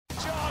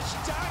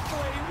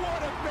Dunkley, what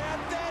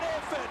about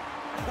that effort?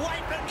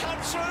 Waitman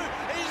comes through.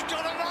 He's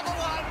got another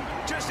one.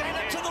 Just add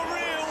it to the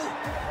reel.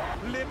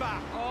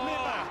 Libber.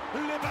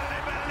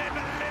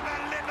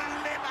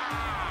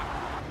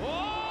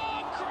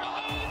 Oh,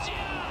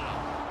 Croatia!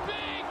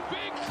 Big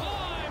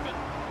climb.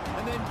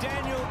 And then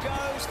Daniel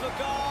goes for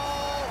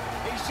goal.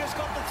 He's just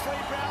got the 3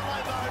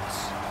 Brownlow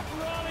votes.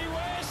 Riley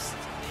West,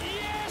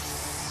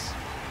 yes!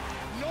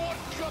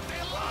 Norton got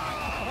their luck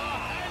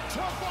and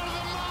took one of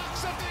the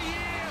marks of the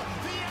year,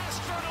 the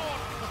astronaut.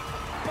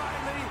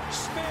 Bailey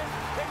Smith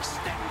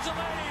extends the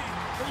lead.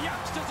 The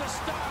youngster's a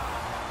star.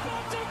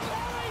 Not to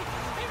play.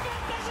 If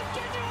that doesn't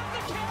get you up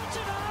the couch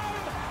at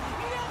home,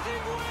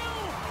 nothing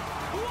will.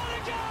 What a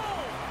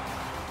goal!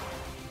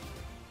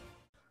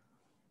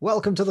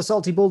 Welcome to the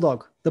Salty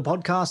Bulldog, the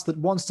podcast that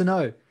wants to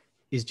know,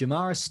 is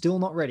Jamara still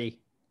not ready?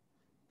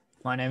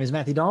 My name is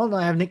Matthew Donald,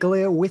 and I have Nick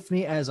Galea with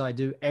me as I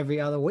do every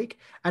other week.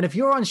 And if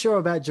you're unsure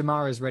about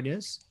Jamara's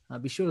readiness,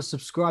 be sure to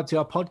subscribe to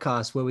our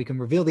podcast where we can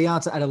reveal the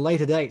answer at a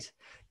later date.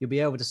 You'll be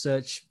able to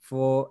search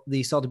for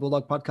the Salty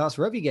Bulldog podcast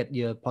wherever you get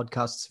your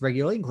podcasts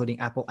regularly, including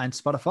Apple and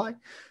Spotify.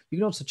 You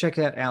can also check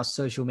out our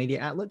social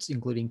media outlets,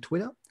 including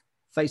Twitter,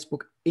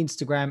 Facebook,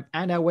 Instagram,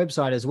 and our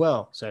website as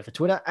well. So for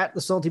Twitter, at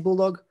the Salty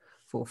Bulldog,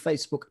 for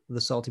Facebook, The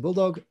Salty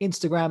Bulldog,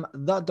 Instagram,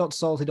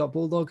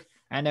 the.salty.bulldog,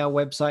 and our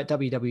website,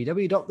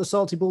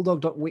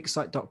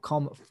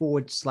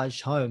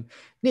 www.thesaltybulldog.wixsite.com/home.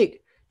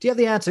 Nick, do you have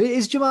the answer?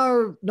 Is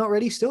Jamara not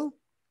ready still?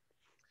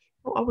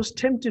 Well, I was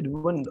tempted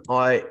when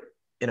I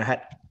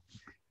had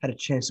a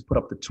chance to put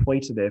up the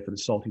tweeter there for the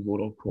Salty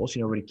Bulldog course,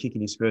 already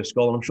kicking his first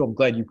goal. And I'm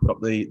glad you put up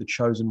the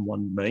chosen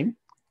one meme.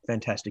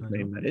 Fantastic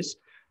meme, that is.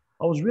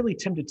 I was really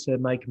tempted to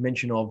make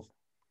mention of,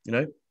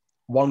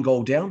 1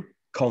 goal down,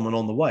 Coleman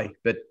on the way.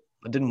 But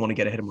I didn't want to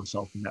get ahead of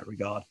myself in that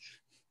regard.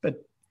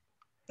 But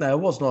no, it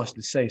was nice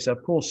to see. So,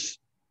 of course,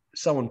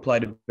 someone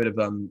played a bit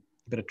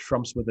of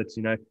trumps with it,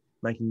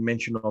 making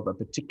mention of a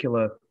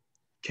particular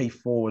key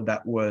forward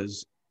that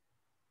was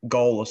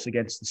goalless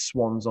against the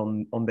Swans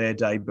on their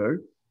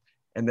debut.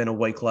 And then a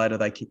week later,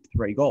 they kicked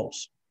 3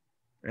 goals.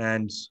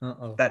 And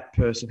that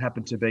person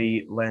happened to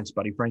be Lance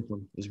Buddy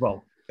Franklin as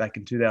well, back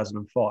in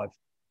 2005.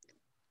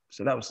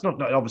 So that was not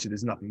obviously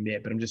there's nothing there,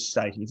 but I'm just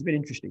stating it's a bit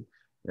interesting.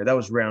 That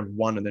was round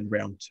 1 and then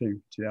round 2,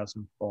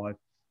 2005.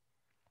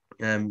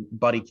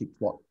 Buddy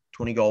kicked,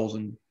 20 goals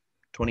in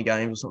 20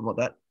 games or something like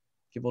that,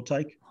 give or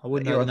take? I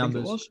wouldn't know the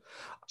numbers. It was.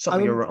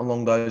 Something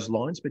along those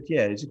lines. But,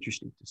 yeah, it's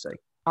interesting to see.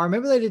 I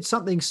remember they did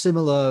something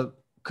similar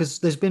because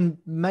there's been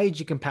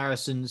major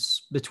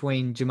comparisons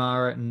between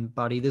Jamara and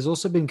Buddy. There's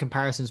also been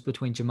comparisons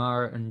between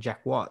Jamara and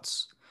Jack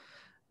Watts.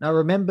 And I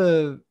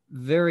remember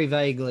very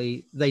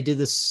vaguely they did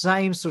the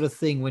same sort of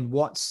thing when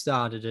Watts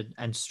started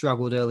and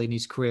struggled early in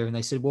his career. And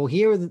they said, well,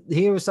 here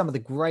are some of the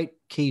great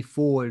key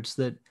forwards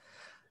that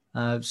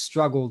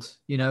struggled,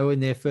 in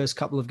their first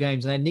couple of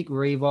games. And they had Nick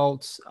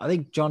Revolt, I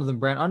think Jonathan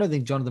Brown. I don't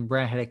think Jonathan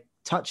Brown had a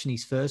touch in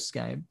his first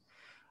game.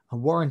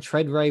 Warren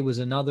Treadray was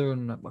another,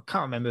 and I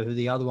can't remember who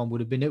the other one would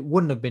have been. It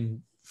wouldn't have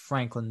been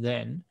Franklin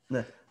then.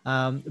 No.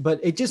 But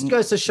it just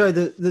goes to show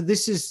that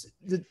this is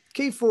the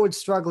key forward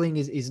struggling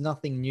is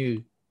nothing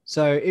new.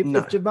 So if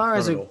Jamara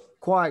has a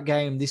quiet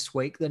game this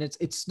week, then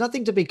it's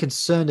nothing to be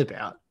concerned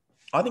about.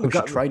 I think we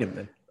should trade him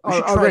then.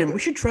 We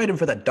should trade him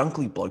for that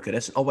Dunkley bloke at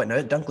Essendon. Oh, wait,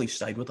 no, Dunkley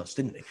stayed with us,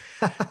 didn't he?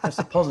 That's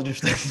the positive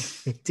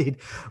thing. He did.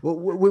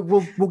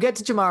 We'll get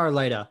to Jamara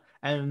later.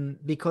 And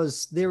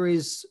because there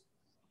is,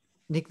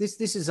 Nick, this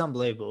is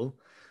unbelievable.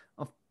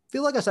 I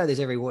feel like I say this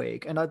every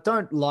week, and I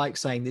don't like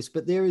saying this,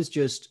 but there is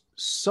just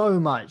so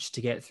much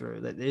to get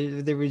through. That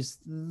there is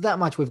that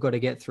much we've got to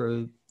get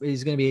through.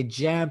 It's going to be a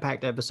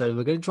jam-packed episode.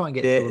 We're going to try and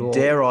get through it all.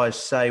 Dare I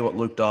say what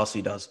Luke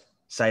Darcy does?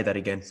 Say that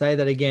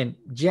again.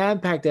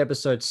 Jam-packed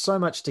episode. So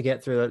much to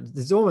get through.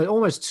 There's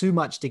almost too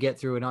much to get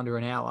through in under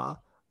an hour.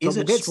 Is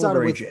it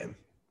strawberry jam?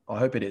 I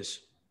hope it is.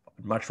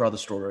 I'd much rather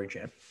strawberry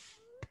jam.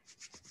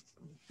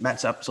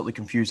 Matt's absolutely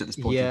confused at this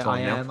point in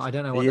time now. Yeah, I am. I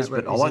don't know what that is,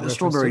 but I like the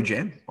strawberry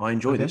jam. I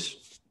enjoy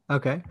this.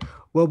 Okay.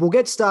 Well, we'll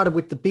get started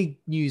with the big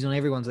news on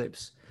everyone's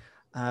lips.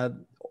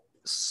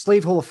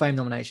 Sleeve Hall of Fame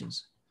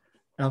nominations.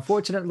 And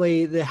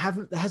unfortunately, there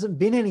hasn't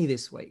been any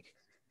this week.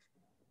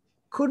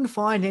 Couldn't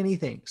find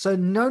anything. So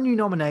no new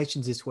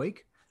nominations this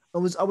week. I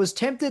was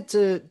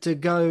tempted to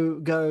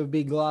go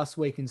big last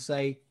week and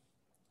say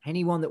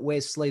anyone that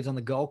wears sleeves on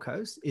the Gold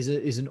Coast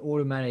is an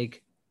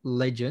automatic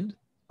legend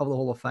of the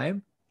Hall of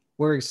Fame.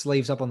 Wearing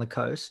sleeves up on the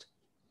coast.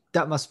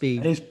 That must be...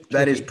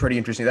 That is pretty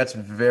interesting. That's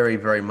very,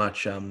 very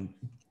much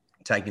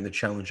taking the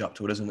challenge up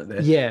to it, isn't it?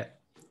 There? Yeah.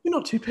 You're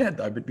not too bad,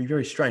 though, but it'd be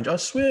very strange. I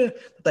swear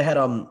that they had...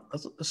 I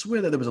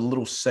swear that there was a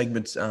little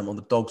segment on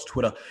the Dogs'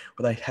 Twitter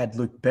where they had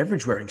Luke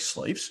Beveridge wearing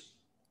sleeves.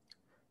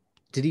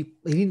 Did he?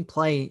 He didn't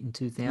play in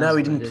 2000. No,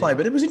 he didn't play,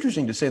 but it was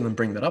interesting to see them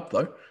bring that up,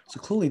 though. So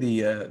clearly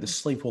the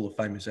Sleeve Hall of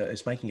Fame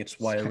is making its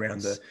way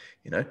around the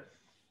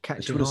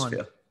Twitter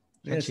sphere.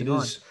 Yes, it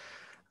is.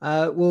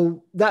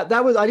 Well,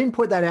 that was, I didn't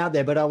put that out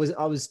there, but I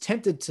was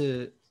tempted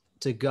to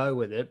go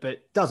with it, but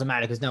it doesn't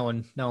matter because no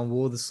one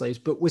wore the sleeves.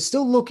 But we're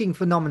still looking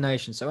for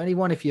nominations. So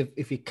anyone, if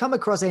you come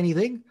across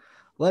anything,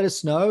 let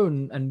us know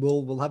and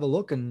we'll have a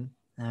look and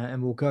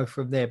we'll go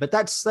from there. But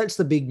that's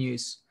the big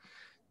news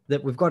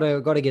that we've got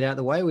to get out of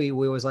the way. We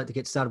always like to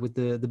get started with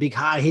the big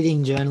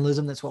hard-hitting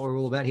journalism. That's what we're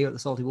all about here at the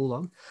Salty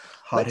Bulldog.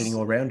 Hard-hitting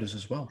all-rounders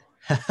as well.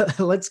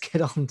 Let's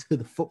get on to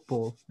the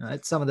football.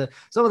 It's some of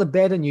the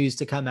better news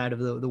to come out of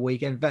the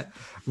weekend. But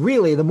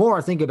really, the more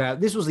I think about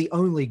it, this was the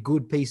only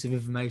good piece of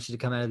information to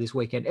come out of this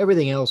weekend.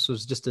 Everything else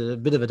was just a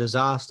bit of a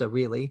disaster,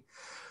 really.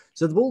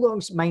 So the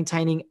Bulldogs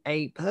maintaining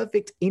a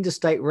perfect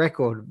interstate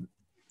record.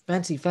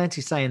 Fancy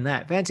saying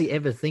that. Fancy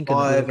ever thinking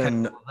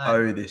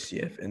 5-0 this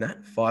year, in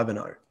that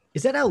 5-0.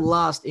 Is that our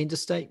last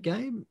interstate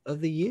game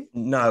of the year?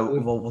 No,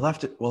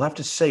 we'll have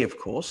to see, of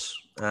course.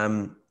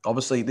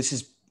 Obviously, this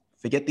is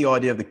forget the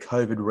idea of the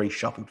COVID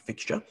reshuffled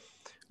fixture,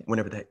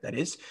 whenever that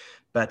is.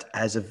 But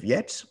as of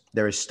yet,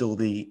 there is still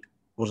the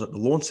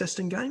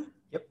Launceston game?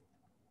 Yep.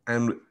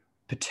 And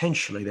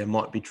potentially there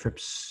might be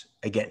trips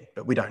again,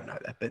 but we don't know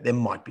that. But there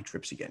might be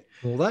trips again.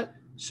 What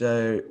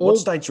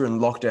states are in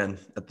lockdown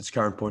at this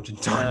current point in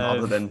time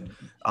other than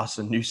us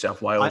and New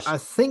South Wales? I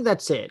think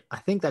that's it. I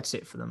think that's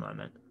it for the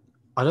moment.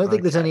 I don't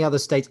think there's any other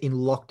states in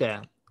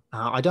lockdown.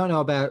 I don't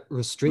know about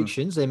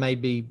restrictions. There may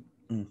be,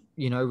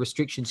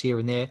 restrictions here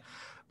and there.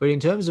 But in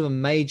terms of a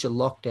major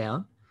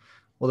lockdown,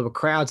 well, there were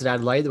crowds at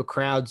Adelaide. There were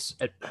crowds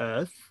at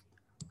Perth.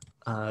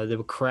 There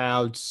were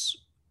crowds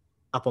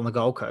up on the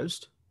Gold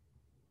Coast.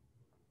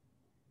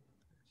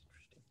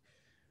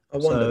 I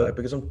wonder, though,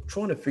 because I'm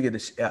trying to figure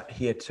this out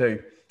here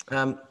too.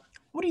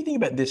 What do you think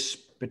about this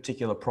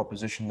particular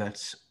proposition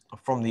that's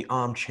from the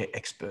armchair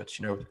experts,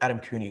 with Adam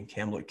Cooney and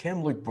Cam Luke?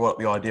 Cam Luke brought up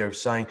the idea of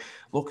saying,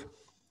 look,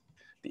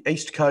 the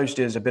East Coast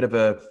is a bit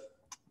of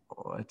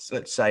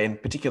let's say, in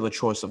particular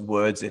choice of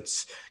words,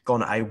 it's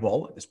gone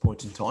AWOL at this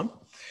point in time.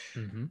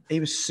 Mm-hmm. He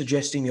was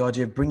suggesting the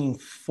idea of bringing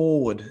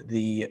forward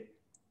the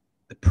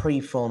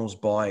pre-finals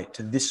bye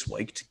to this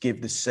week to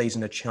give the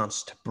season a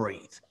chance to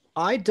breathe.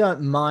 I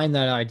don't mind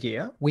that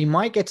idea. We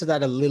might get to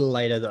that a little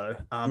later, though,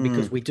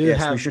 because we do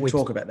have. We should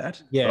talk about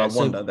that. Yeah, but I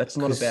wonder that's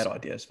not a bad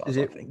idea as far as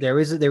I think. There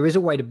is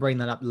a way to bring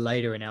that up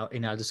later in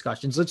our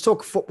discussions. Let's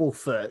talk football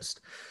first.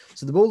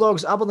 So the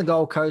Bulldogs up on the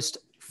Gold Coast,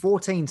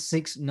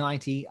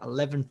 14-6-90,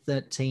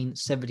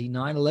 11-13-79,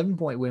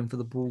 11-point win for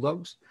the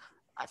Bulldogs.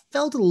 I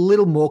felt a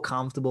little more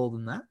comfortable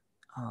than that,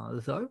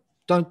 though.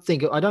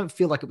 I don't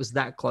feel like it was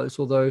that close.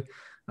 Although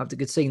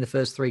after seeing the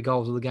first 3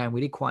 goals of the game,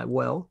 we did quite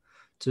well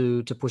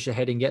to push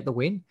ahead and get the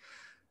win.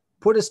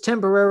 Put us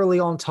temporarily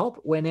on top.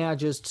 We're now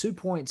just 2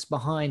 points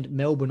behind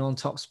Melbourne on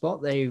top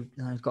spot. They've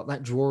got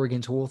that draw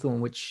against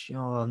Hawthorn, which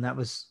I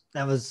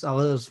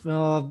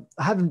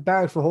haven't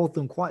barracked for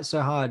Hawthorn quite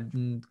so hard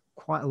in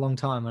quite a long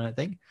time, I don't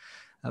think.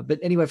 But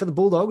anyway, for the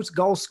Bulldogs,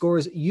 goal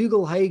scorers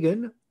Ugle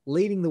Hagen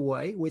leading the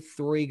way with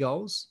 3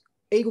 goals.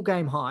 Eagle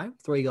game high,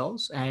 3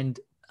 goals, and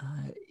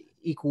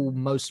equal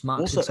most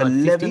marks also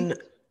inside 50.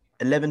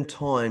 11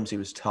 times he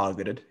was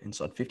targeted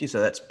inside 50, so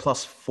that's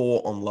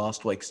 +4 on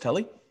last week's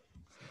tally.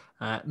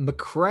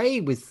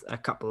 McRae with a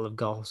couple of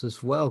goals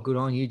as well. Good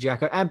on you,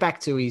 Jacko. And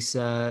back to his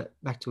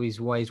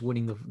ways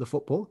winning the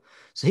football.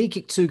 So he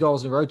kicked 2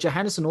 goals in a row.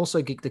 Johannesson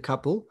also kicked a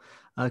couple.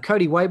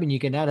 Cody Waitman, you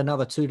can add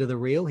another 2 to the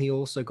reel. He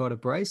also got a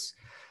brace.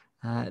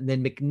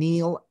 Then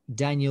McNeil,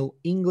 Daniel,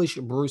 English,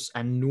 Bruce,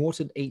 and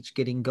Norton each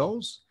getting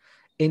goals.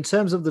 In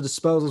terms of the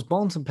disposals,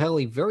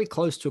 Bontempelli very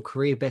close to a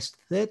career best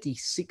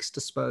 36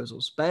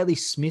 disposals. Bailey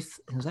Smith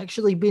has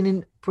actually been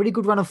in pretty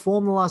good run of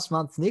form the last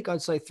month, Nick.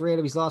 I'd say 3 out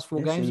of his last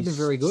 4 games have been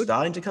very good.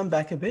 Starting to come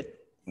back a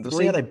bit. We'll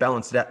see how they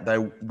balance it out,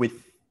 though,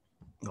 with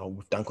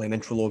Dunkley and then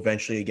Trelaw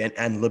eventually again,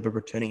 and Libba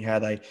returning, how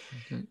they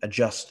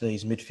adjust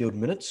these midfield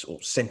minutes, or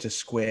centre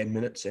square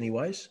minutes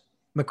anyways.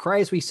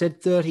 McRae, as we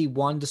said,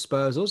 31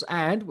 disposals,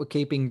 and we're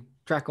keeping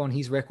track on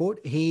his record.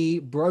 He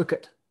broke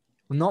it.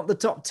 Not the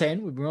top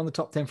 10. We've been on the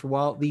top 10 for a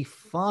while. The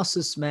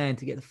fastest man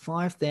to get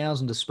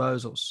 5,000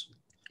 disposals.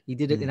 He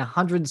did it in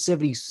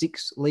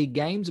 176 league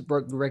games. It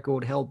broke the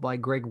record held by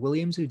Greg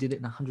Williams, who did it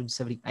in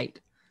 178.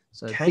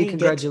 So big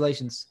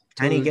congratulations.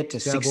 Can he get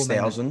to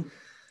 6,000?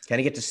 Can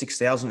he get to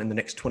 6,000 in the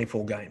next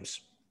 24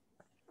 games?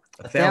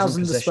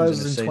 1,000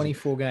 disposals in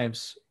 24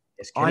 games.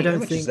 Yes, how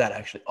much is that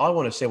actually? I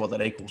want to see what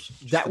that equals.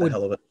 That would.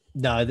 Hell of it.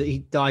 No,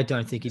 I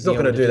don't think he's not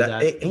going to do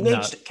that. He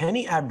needs. No. Can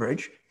he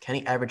average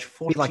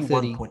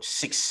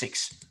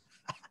 41.66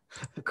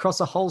 across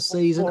a whole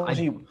season? I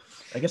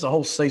guess a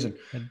whole season.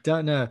 I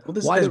don't know. Well,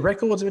 there's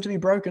records meant to be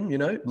broken.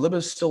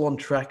 Libba's still on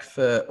track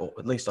for, or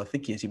at least I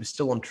think he is. He was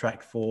still on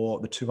track for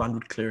the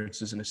 200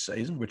 clearances in a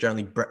season, which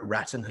only Brett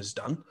Ratton has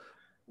done.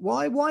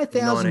 Why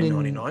 1,000 in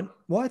 1999?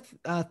 Why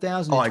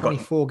 1,000 in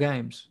 24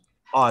 games?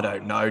 I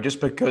don't know. Just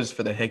because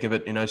for the heck of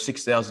it,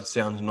 6,000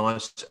 sounds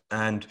nice,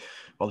 and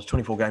there's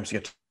 24 games to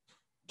get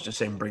to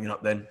see him bring it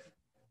up. Then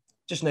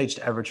just needs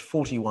to average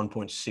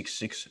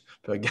 41.66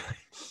 per game.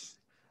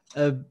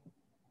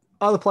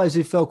 Other players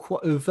who fell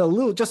a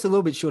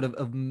little bit short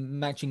of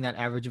matching that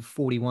average of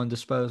 41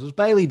 disposals.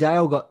 Bailey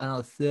Dale got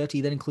another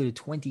 30. That included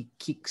 20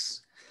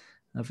 kicks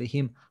for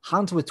him.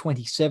 Hunter with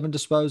 27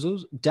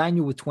 disposals.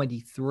 Daniel with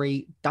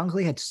 23.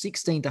 Dunkley had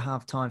 16 to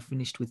half time,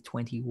 finished with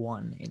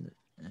 21 in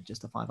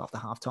just a 5 after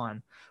half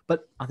time.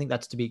 But I think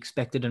that's to be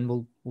expected, and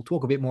we'll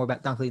talk a bit more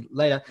about Dunkley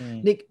later.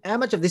 Nick, how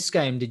much of this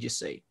game did you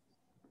see?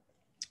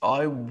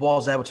 I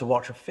was able to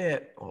watch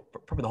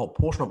probably the whole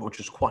portion of it, which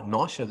was quite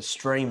nice. The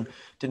stream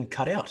didn't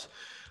cut out.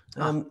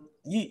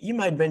 You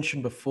made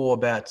mention before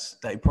about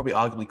they probably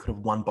arguably could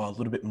have won by a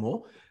little bit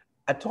more.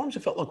 At times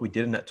it felt like we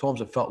did, and at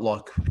times it felt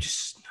like we were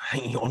just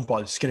hanging on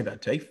by the skin of our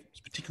teeth,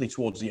 particularly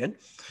towards the end.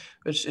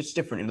 It's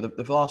different.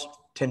 The last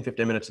 10,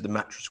 15 minutes of the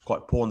match was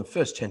quite poor, and the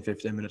first 10,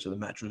 15 minutes of the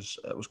match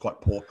was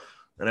quite poor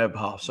and over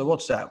half. So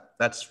what's that?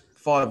 That's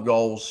 5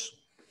 goals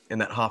in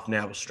that half an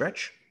hour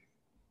stretch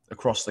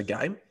across the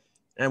game.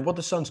 And what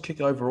the Suns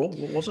kick overall,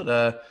 what was it?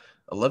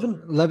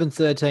 11?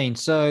 11-13.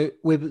 So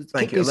we've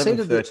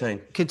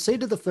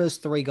conceded the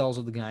first 3 goals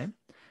of the game,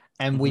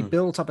 and we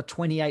built up a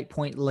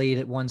 28-point lead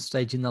at one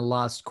stage in the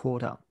last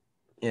quarter.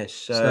 Yes,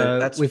 so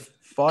that's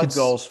 5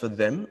 goals for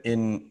them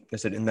in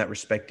that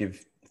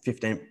respective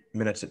 15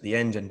 minutes at the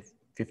end and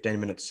 15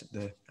 minutes at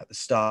the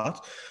start.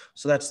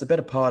 So that's the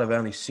better part of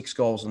only 6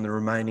 goals in the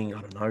remaining,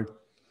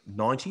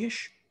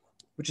 90-ish,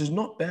 which is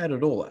not bad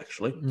at all,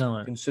 actually.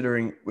 No.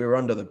 Considering we were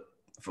under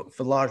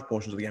for large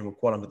portions of the game, we're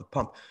quite under the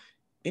pump.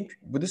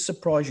 Would this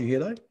surprise you here,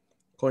 though?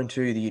 According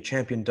to the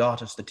champion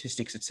data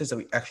statistics, it says that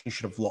we actually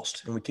should have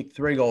lost, and we kicked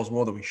 3 goals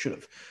more than we should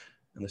have.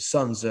 And the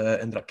Suns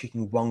ended up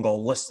kicking 1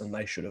 goal less than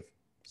they should have.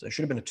 So it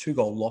should have been a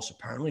 2-goal loss,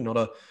 apparently, not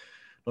a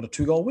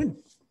 2-goal win.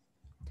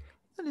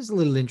 That is a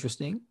little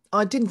interesting.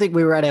 I didn't think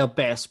we were at our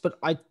best, but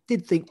I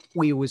did think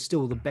we were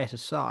still the better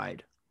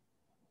side.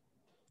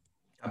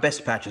 Our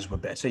best patches were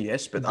better,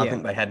 yes, but I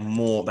think they had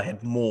more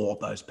of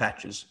those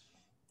patches.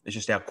 It's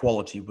just our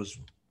quality was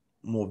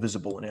more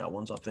visible in our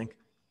ones, I think.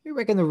 You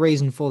reckon the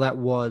reason for that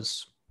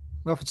was,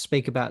 we often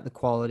speak about the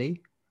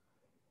quality,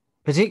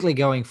 particularly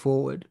going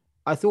forward.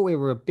 I thought we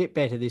were a bit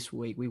better this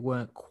week. We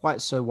weren't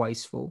quite so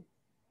wasteful.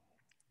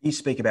 You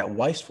speak about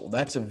wasteful.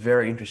 That's a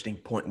very interesting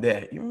point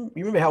there. You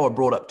remember how I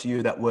brought up to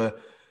you that we've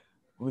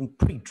been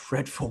pretty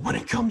dreadful when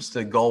it comes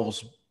to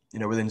goals,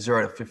 within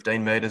 0 to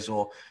 15 metres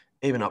or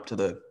even up to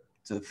the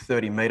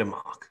 30-metre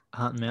mark.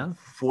 Heart and mouth?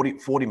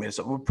 40 metres.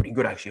 So we're pretty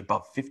good, actually,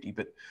 above 50,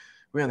 but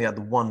we only had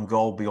the 1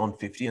 goal beyond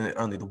 50 and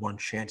only the 1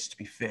 chance, to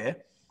be fair.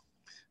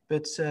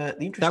 But the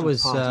interesting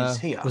part is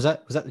here. Was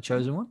that the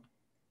chosen one?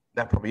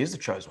 That probably is the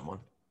chosen one.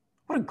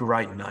 What a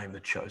great name, the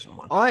chosen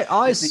one.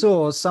 I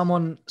saw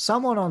someone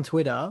on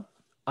Twitter,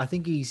 I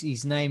think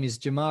his name is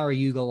Jamara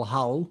Ugal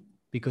Hull,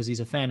 because he's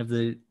a fan of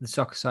the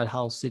soccer side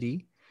Hull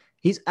City.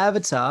 His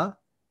avatar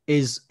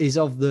is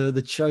of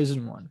the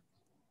chosen one.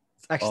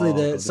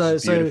 Actually,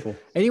 so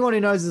anyone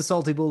who knows the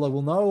Salty Bulldog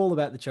will know all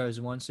about the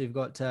chosen one. So you've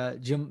got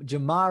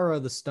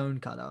Jamara the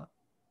Stonecutter,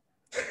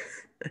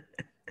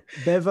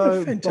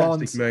 Bevo,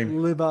 Bonds,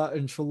 Liver,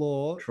 and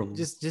Trelaw,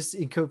 just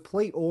in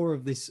complete awe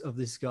of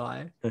this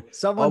guy.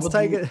 Someone's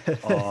taken.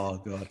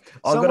 Oh god,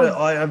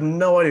 I have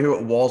no idea who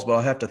it was, but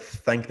I have to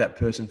thank that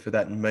person for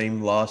that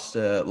meme last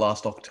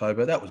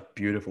October. That was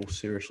beautiful.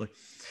 Seriously,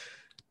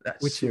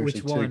 that's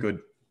seriously too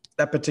good.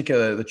 That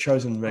particular, the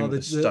chosen meme,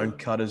 the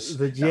Stonecutters.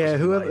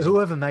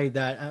 Whoever made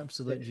that,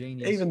 absolute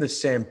genius. Even the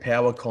Sam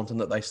Power content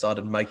that they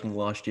started making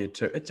last year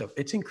too.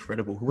 It's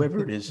incredible,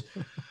 whoever it is.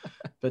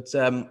 But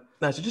so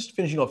just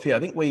finishing off here, I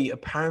think we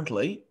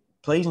apparently,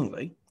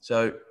 pleasingly,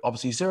 so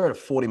obviously 0 to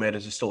 40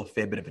 metres is still a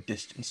fair bit of a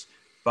distance,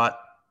 but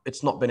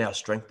it's not been our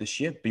strength this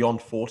year.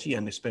 Beyond 40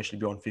 and especially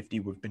beyond 50,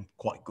 we've been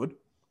quite good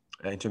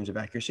in terms of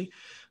accuracy.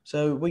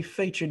 So we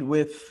featured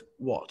with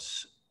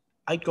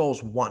 8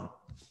 goals, 1.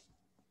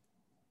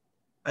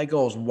 8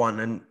 goals, 1,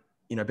 and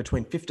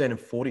between 15 and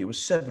 40, it was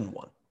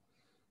 7-1.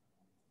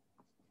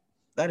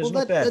 That is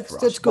not bad for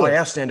us. That's good. By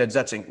our standards,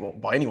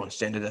 by anyone's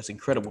standard, that's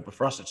incredible. But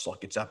for us,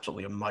 it's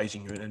absolutely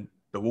amazing and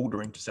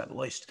bewildering, to say the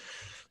least.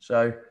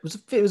 So it was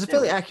a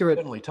fairly accurate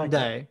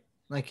day.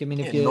 Like,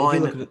 if you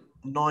look at it,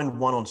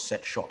 9-1 on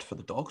set shot for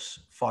the Dogs,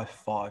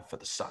 5-5 for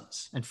the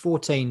Suns, and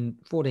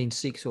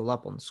 14-6 all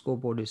up on the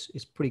scoreboard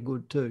is pretty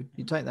good too.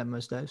 You take that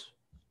most days.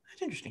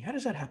 That's interesting. How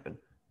does that happen?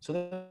 So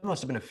there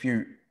must have been a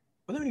few.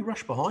 Were there any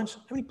rush behinds?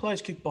 How many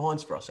players kicked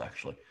behinds for us,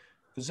 actually?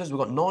 Because it says we've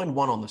got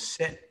 9-1 on the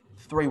set,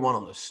 3-1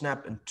 on the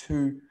snap, and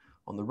 2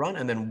 on the run,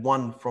 and then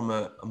 1 from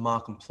a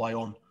mark and play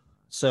on.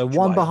 So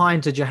 1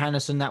 behind to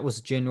Johannesson, that was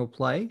a general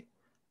play.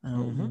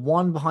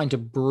 1 behind to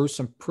Bruce,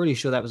 I'm pretty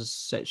sure that was a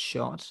set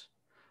shot.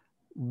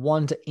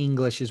 1 to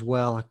English as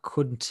well. I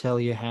couldn't tell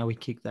you how we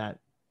kicked that.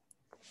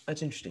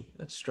 That's interesting.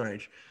 That's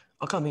strange.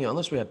 I can't think,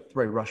 unless we had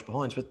 3 rush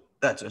behinds, but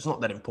it's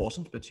not that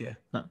important, but yeah.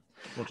 No.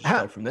 We'll just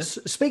go from there.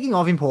 Speaking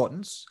of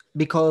importance,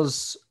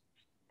 because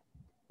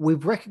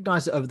we've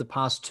recognised it over the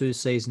past 2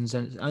 seasons,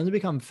 and it's only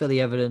become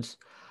fairly evident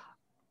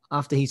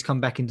after he's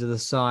come back into the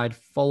side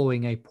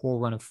following a poor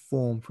run of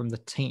form from the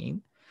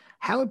team.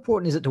 How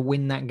important is it to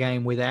win that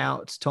game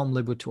without Tom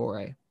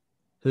Liberatore,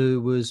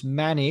 who was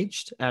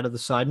managed out of the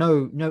side?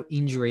 No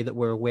injury that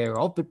we're aware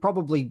of, but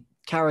probably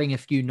carrying a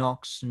few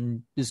knocks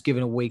and just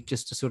given a week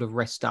just to sort of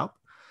rest up.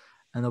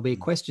 And there'll be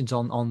questions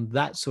on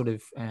that sort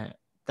of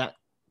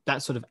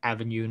that sort of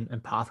avenue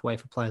and pathway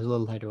for players a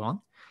little later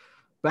on.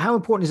 But how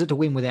important is it to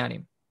win without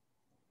him?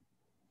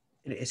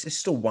 It's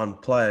still one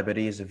player, but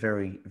he is a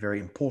very, very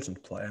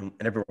important player, and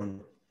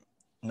everyone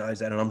knows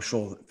that. And I'm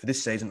sure that for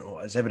this season,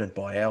 or as evident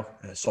by our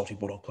Salty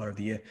Bulldog Player of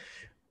the Year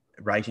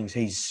ratings,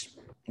 he's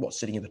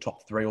sitting in the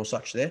top 3 or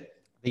such there.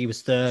 He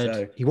was third.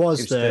 So he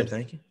was third.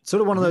 Thank you.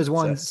 Sort of one of those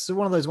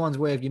ones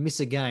where if you miss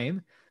a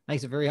game,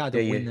 makes it very hard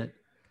to win it.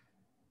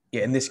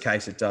 Yeah, in this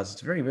case, it does.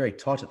 It's very, very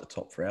tight at the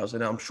top for ours.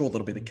 And I'm sure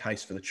that'll be the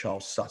case for the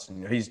Charles Sutton.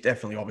 You know, he's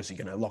definitely obviously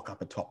going to lock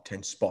up a top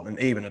 10 spot and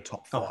even a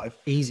top 5.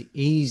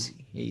 Easy.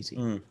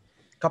 A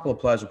couple of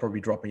players will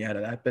probably be dropping out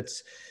of that. But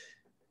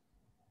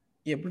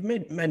yeah, we've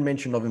made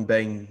mention of him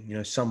being, you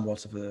know,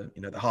 somewhat of the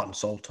heart and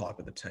soul type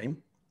of the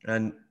team.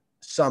 And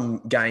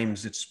some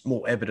games, it's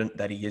more evident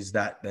that he is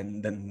that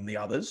than the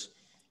others.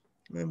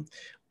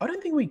 I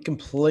don't think we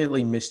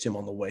completely missed him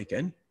on the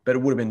weekend, but it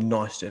would have been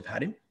nice to have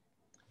had him,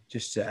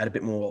 just to add a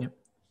bit more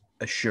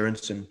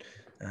assurance and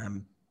a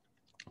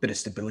bit of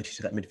stability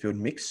to that midfield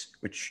mix,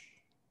 which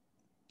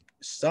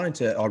is starting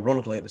to,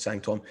 ironically at the same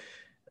time,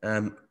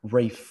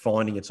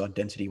 refinding its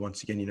identity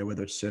once again, you know,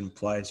 whether it's certain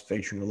players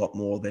featuring a lot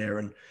more there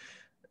and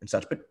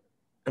such. But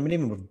I mean,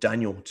 even with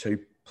Daniel too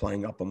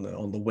playing up on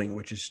the wing,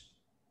 which is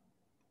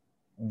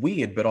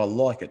weird, but I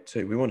like it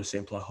too. We want to see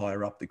him play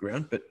higher up the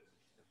ground. But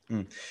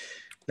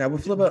now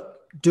with Libba,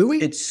 do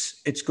we?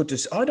 It's good to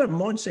see. I don't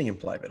mind seeing him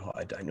play a bit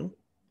higher, Daniel.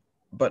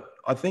 But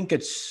I think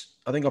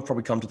I've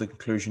probably come to the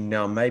conclusion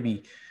now,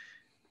 maybe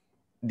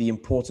the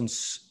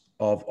importance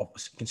of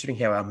considering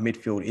how our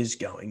midfield is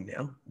going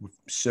now, with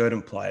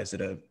certain players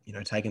that are, you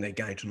know, taking their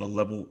game to another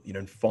level, you know,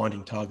 and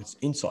finding targets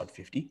inside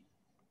 50,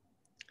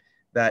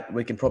 that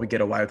we can probably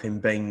get away with him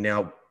being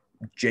now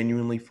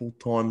genuinely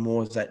full-time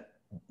more as that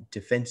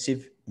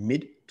defensive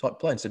mid type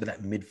player instead of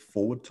that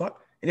mid-forward type.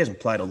 He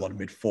hasn't played a lot of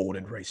mid-forward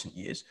in recent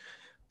years.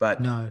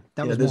 But no,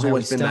 that was more how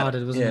he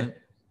started, wasn't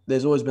it?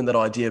 There's always been that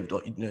idea of,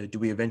 you know, do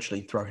we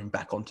eventually throw him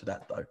back onto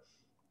that though?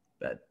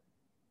 But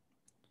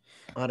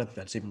I don't think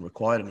that's even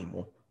required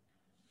anymore.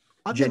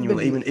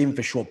 Genuinely, even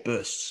for short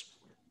bursts.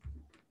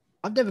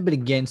 I've never been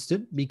against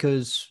it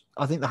because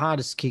I think the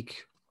hardest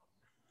kick,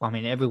 I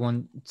mean,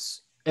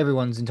 everyone's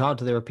entitled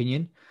to their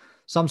opinion.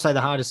 Some say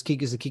the hardest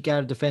kick is the kick out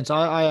of defence.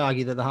 I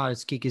argue that the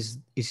hardest kick is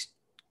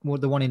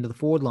the one into the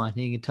forward line,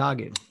 hitting a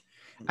target.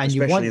 And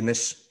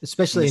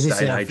especially in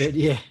this outfit,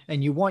 yeah.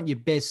 And you want your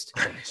best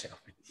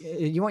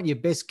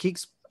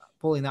kicks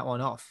pulling that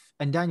one off.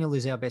 And Daniel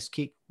is our best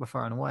kick by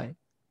far and away.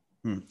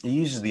 He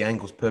uses the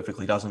angles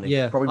perfectly, doesn't he?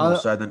 Yeah. Probably more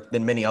so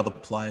than many other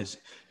players.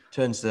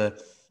 Turns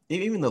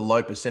even the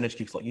low percentage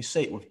kicks, like you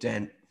see it with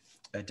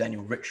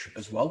Daniel Rich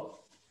as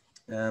well,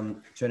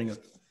 turning a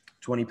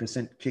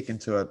 20% kick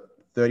into a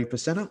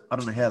 30%. I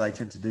don't know how they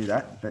tend to do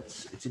that, but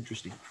it's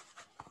interesting.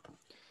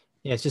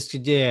 Yeah, it's just,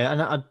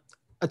 and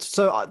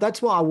so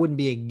that's why I wouldn't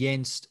be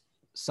against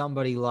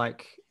somebody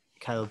like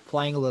Caleb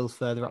playing a little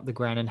further up the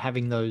ground and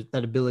having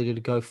that ability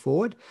to go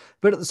forward.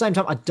 But at the same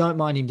time, I don't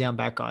mind him down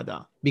back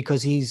either,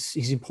 because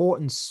his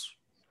importance,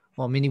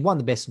 well, I mean, he won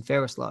the best and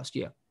fairest last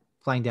year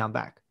playing down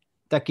back.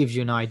 That gives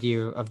you an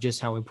idea of just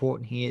how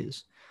important he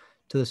is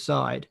to the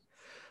side.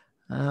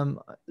 There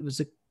was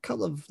a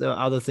couple of the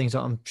other things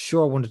I'm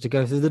sure I wanted to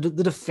go through.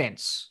 The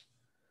defense.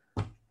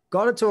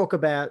 Got to talk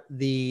about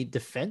the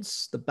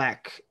defense, the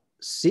back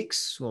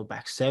 6 or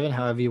back 7,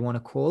 however you want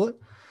to call it.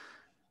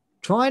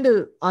 Trying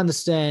to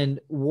understand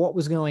what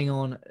was going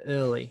on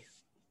early,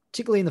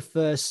 particularly in the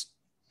first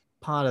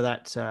part of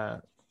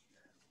that.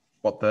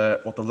 What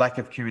the lack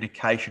of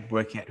communication,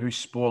 working out who's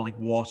spoiling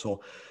what or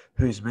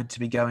who's meant to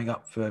be going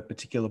up for a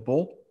particular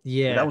ball.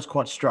 Yeah, that was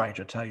quite strange,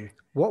 I tell you.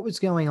 What was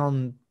going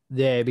on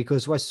there?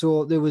 Because I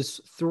saw there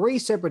was 3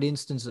 separate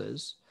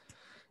instances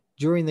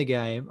during the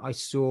game.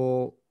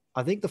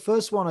 I think the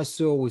first one I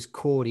saw was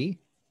Cordy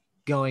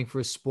going for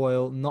a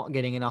spoil, not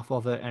getting enough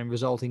of it and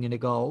resulting in a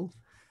goal.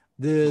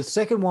 The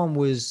second one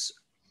was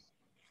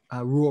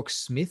Rourke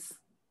Smith,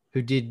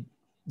 who did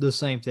the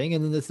same thing.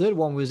 And then the third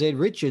one was Ed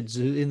Richards,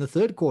 who in the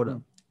third quarter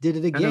did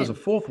it again. And there was a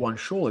fourth one,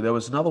 surely. There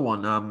was another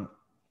one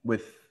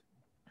with,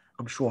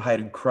 I'm sure,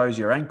 Hayden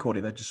Crozier and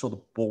Cordy. They just saw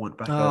the ball went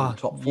back over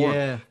the top 4.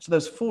 Yeah. So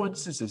there's 4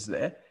 instances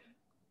there.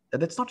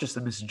 And that's not just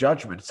a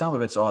misjudgment. Some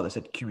of it's either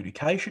said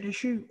communication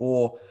issue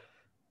or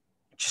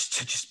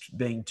just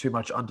being too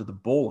much under the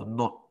ball and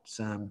not,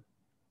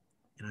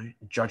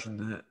 judging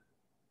the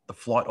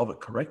flight of it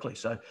correctly.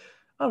 So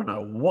I don't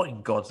know what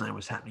in God's name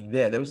was happening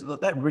there. There was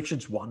that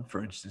Richards one,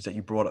 for instance, that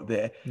you brought up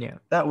there. Yeah,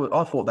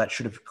 I thought that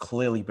should have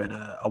clearly been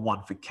a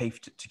one for Keith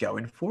to go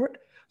in for it.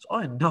 So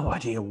I had no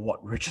idea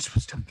what Richards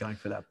was going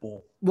for that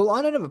ball. Well,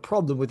 I don't have a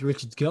problem with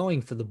Richards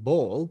going for the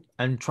ball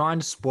and trying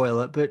to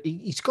spoil it, but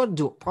he's got to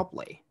do it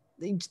properly.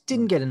 He just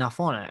didn't get enough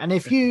on it. And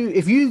if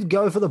you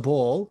go for the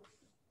ball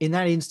in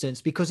that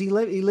instance, because he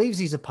leaves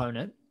his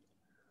opponent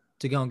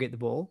to go and get the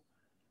ball,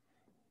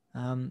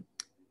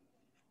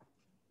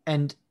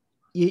 and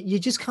you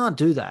just can't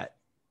do that.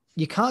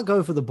 You can't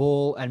go for the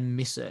ball and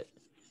miss it.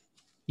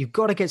 You've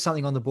got to get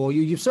something on the ball.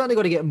 You've certainly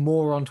got to get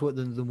more onto it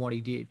than what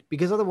he did,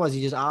 because otherwise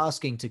you're just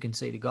asking to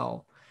concede a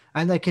goal.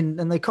 And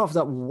they coughed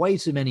up way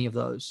too many of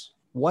those.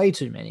 Way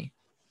too many.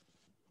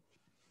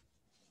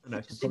 I know,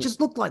 It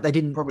just looked like they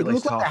didn't. probably It at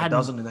least looked like they half a hadn't.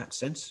 dozen in that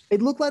sense.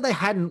 It looked like they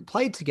hadn't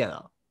played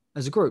together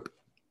as a group.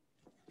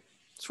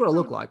 That's what it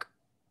looked like.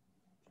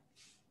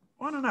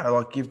 I don't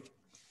know.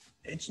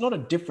 It's not a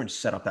different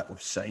setup that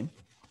we've seen,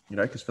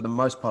 because for the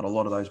most part, a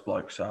lot of those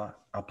blokes are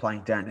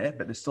playing down there,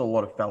 but there's still a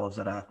lot of fellas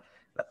that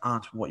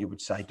aren't what you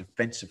would say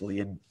defensively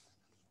in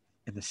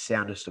the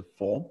soundest of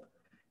form.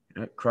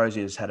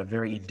 Crozier has had a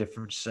very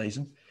indifferent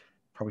season,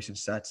 probably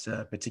since that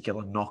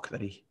particular knock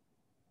that he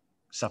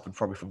suffered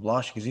probably from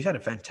last year, because he's had a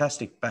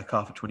fantastic back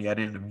half of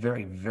 2018 and a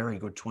very, very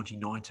good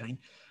 2019.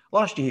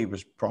 Last year he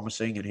was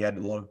promising and he had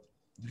a lot of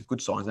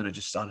good signs, and it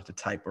just started to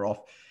taper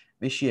off.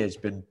 This year has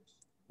been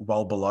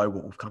well below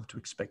what we've come to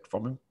expect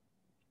from him.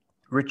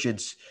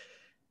 Richards,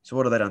 so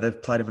what have they done?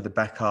 They've played him in the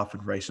back half in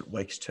recent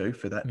weeks too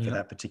for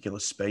that particular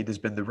speed. There's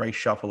been the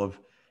reshuffle of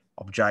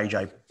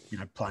JJ,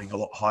 playing a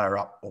lot higher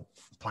up or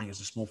playing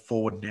as a small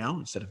forward now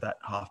instead of that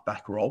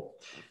half-back role.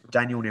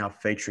 Daniel now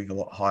featuring a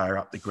lot higher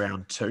up the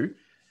ground too.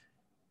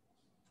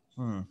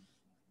 There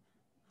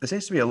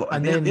seems to be a lot.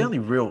 And the only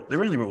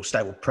real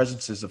stable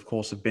presences, of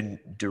course, have been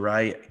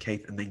Duray,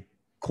 Keith, and then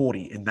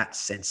Cordy in that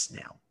sense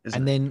now.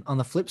 Then on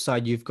the flip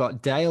side, you've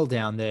got Dale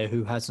down there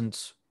who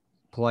hasn't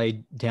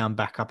played down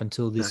back up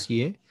until this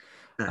year.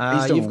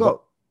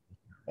 No,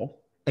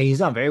 he's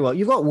done very well.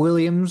 You've got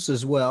Williams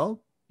as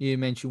well. You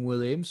mentioned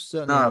Williams,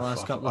 certainly in the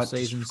last couple of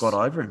seasons. I just got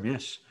over him,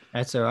 yes.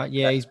 That's all right.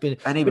 Yeah, he's been...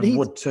 And even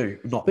Wood too,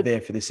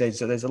 there for this season.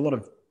 So there's a lot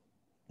of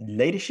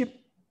leadership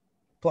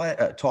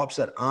player types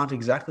that aren't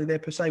exactly there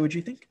per se, would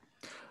you think?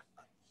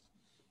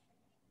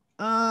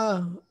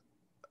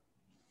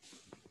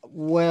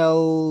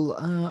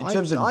 Well, in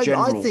terms of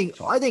general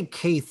I think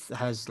Keith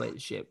has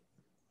leadership.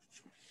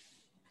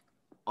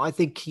 I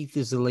think Keith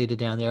is the leader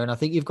down there, and I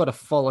think you've got to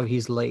follow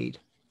his lead.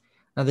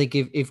 I think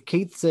if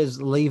Keith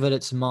says, leave it,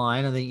 it's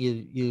mine, I think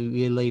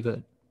you leave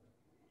it.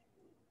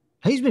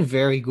 He's been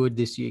very good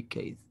this year,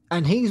 Keith.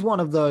 And he's one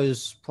of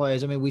those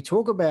players. I mean, we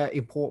talk about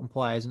important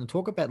players and we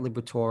talk about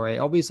Liberatore.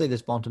 Obviously,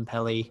 there's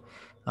Bontempelli.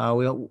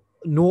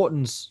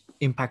 Norton's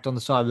impact on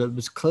the side that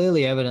was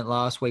clearly evident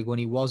last week when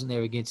he wasn't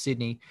there against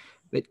Sydney.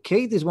 But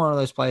Keith is one of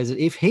those players that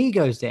if he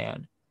goes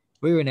down,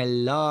 we're in a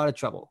lot of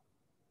trouble.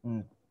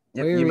 Yep,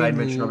 you made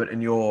mention of it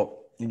in your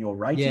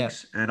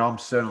ratings, and I'm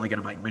certainly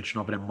going to make mention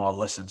of it in my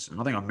lessons.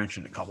 And I think I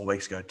mentioned it a couple of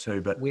weeks ago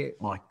too. But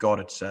my God,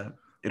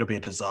 it'll be a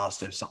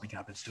disaster if something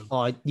happens to him.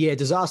 Oh yeah,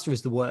 disaster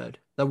is the word.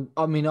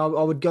 I mean, I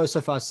would go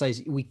so far as to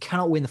say we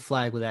cannot win the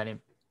flag without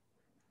him.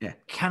 Yeah,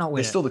 cannot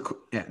win.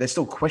 There's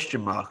still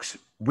question marks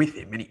with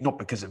him, and not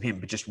because of him,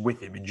 but just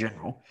with him in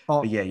general.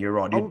 But yeah, you're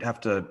right. You'd have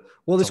to.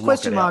 Well, there's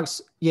question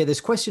marks. Yeah,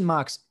 there's question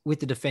marks with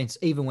the defense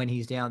even when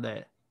he's down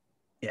there.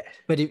 Yeah,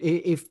 but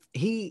if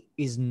he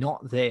is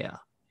not there,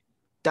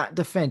 that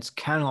defense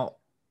cannot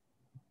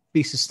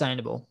be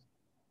sustainable.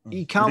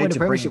 You can't win a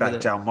premiership with it. Bring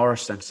back Dale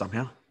Morris then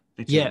somehow.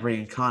 Need to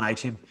reincarnate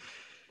him.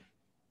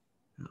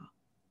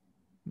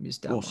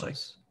 We'll see.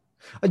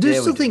 I do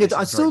still think it's.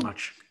 I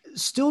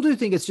still do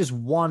think it's just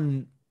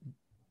one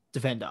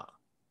defender.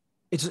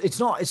 It's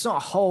not a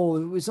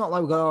whole. It's not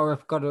like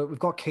we've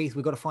got Keith.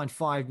 We've got to find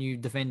 5 new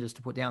defenders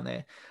to put down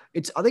there.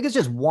 I think it's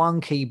just one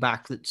key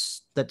back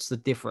that's the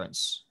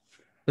difference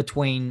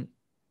between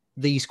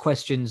these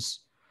questions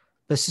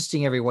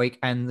persisting every week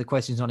and the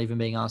questions not even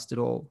being asked at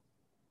all.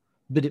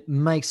 But it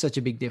makes such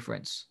a big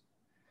difference.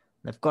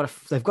 They've got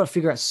to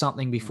figure out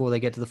something before they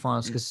get to the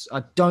finals, because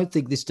I don't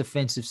think this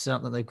defensive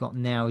setup that they've got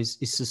now is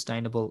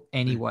sustainable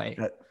anyway.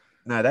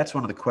 No, that's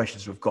one of the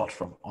questions we've got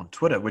from on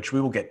Twitter, which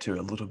we will get to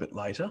a little bit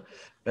later.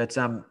 But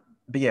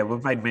yeah,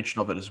 we've made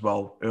mention of it as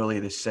well earlier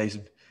this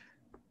season.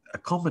 A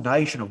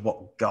combination of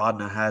what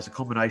Gardner has, a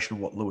combination of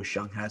what Lewis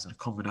Young has, and a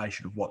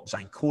combination of what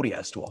Zane Cordy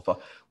has to offer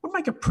would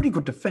make a pretty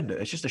good defender.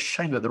 It's just a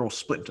shame that they're all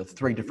split into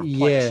 3 different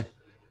players. Yeah,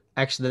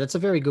 actually, that's a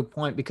very good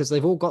point, because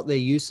they've all got their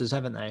uses,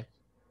 haven't they?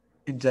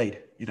 Indeed.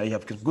 You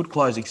have good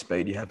closing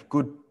speed, you have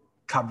good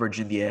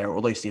coverage in the air, or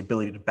at least the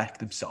ability to back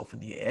themselves in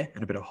the air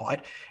and a bit of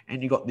height,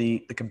 and you've got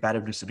the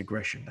combativeness and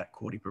aggression that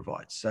Cordy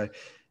provides. So,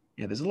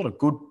 yeah, there's a lot of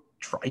good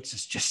traits.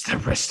 It's just the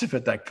rest of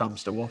it that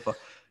comes to offer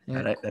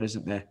that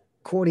isn't there.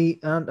 Cordy,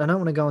 I don't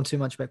want to go on too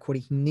much about Cordy.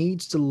 He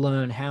needs to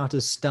learn how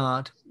to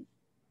start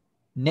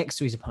next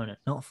to his opponent,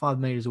 not 5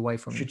 meters away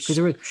from him.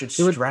 Should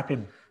strap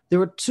him. There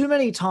were too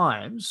many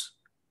times,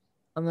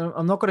 I'm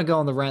not going to go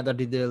on the rant that I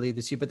did earlier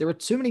this year, but there were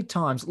too many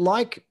times,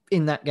 like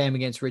in that game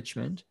against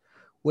Richmond,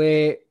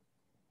 where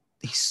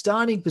his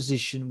starting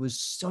position was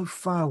so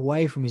far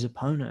away from his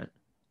opponent.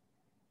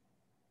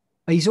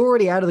 He's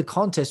already out of the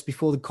contest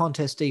before the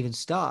contest even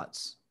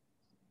starts.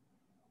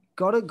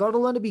 Got to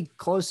learn to be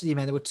close to your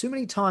man. There were too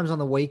many times on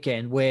the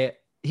weekend where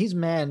his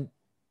man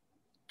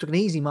took an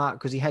easy mark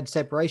because he had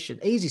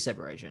easy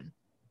separation.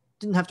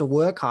 Didn't have to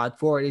work hard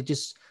for it.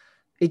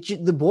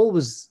 The ball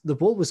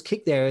was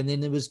kicked there, and then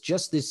there was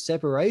just this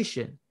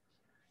separation.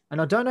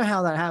 And I don't know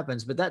how that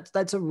happens, but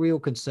that's a real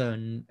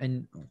concern.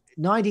 And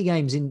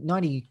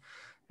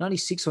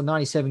 96 or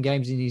 97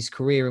 games in his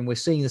career, and we're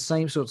seeing the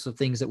same sorts of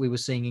things that we were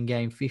seeing in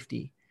game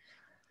 50.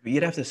 But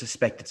you'd have to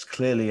suspect it's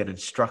clearly an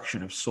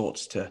instruction of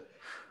sorts to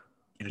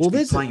to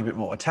be playing a bit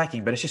more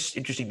attacking. But it's just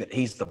interesting that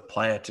he's the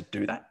player to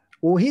do that.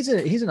 Well, here's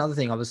another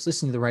thing. I was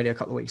listening to the radio a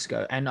couple of weeks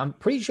ago, and I'm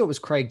pretty sure it was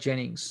Craig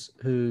Jennings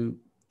who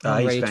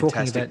on the radio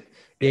talking about.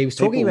 Yeah, he was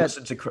talking about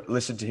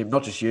listen to him,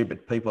 not just you,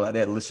 but people out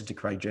there listen to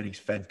Craig Jennings,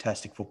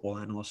 fantastic football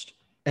analyst.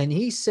 And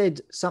he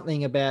said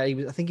something about I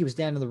think he was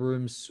down in the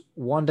rooms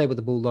one day with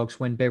the Bulldogs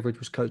when Beveridge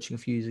was coaching a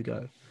few years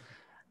ago,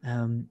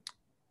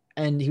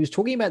 and he was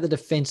talking about the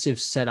defensive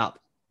setup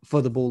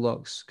for the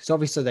Bulldogs because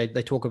obviously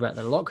they talk about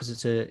that a lot because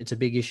it's a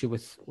big issue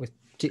with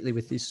particularly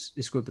with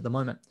this group at the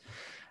moment.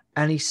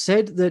 And he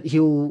said that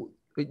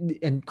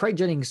and Craig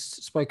Jennings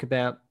spoke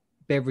about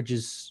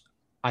Beveridge's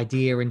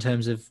idea in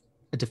terms of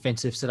a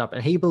defensive setup.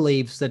 And he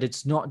believes that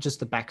it's not just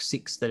the back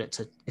six, that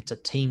it's a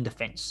team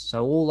defense.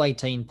 So all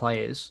 18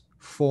 players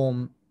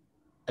form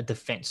a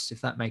defense,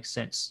 if that makes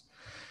sense.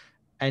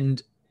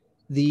 And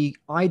the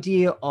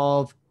idea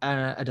of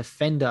a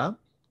defender,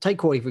 take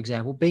Cordy, for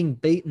example, being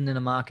beaten in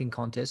a marking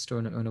contest or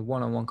in a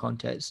one-on-one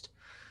contest,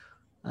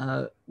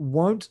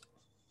 won't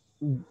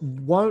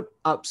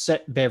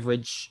upset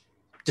Beveridge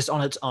just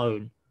on its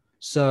own.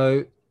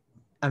 So,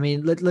 I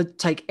mean, let's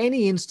take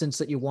any instance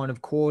that you want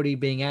of Cordy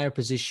being out of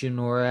position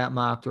or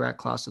outmarked or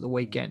outclassed at the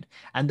weekend.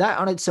 And that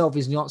on itself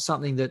is not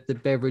something that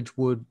Beveridge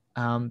would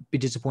be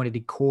disappointed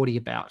in Cordy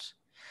about.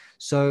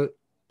 So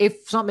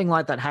if something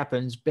like that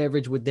happens,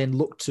 Beveridge would then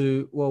look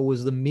to, well,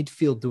 was the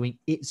midfield doing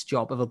its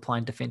job of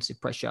applying defensive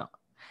pressure?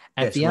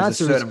 And yes, the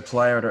answer is a certain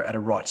player at a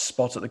right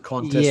spot at the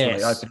contest where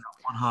they open up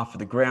one half of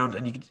the ground.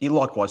 And you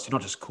likewise,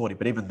 not just Cordy,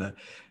 but even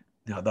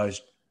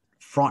those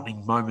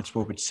frightening moments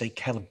where we'd see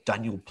Caleb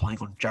Daniel playing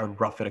on Jared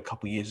Rufford a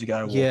couple of years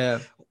ago.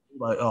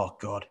 Oh,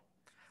 God.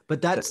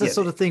 But that's the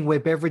sort of thing where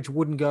Beveridge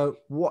wouldn't go,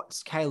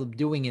 what's Caleb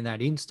doing in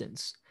that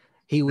instance?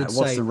 He would say,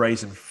 what's the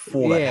reason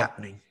for that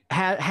happening?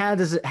 How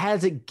does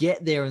it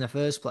get there in the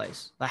first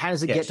place? Like, how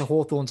does it get to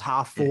Hawthorn's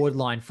half forward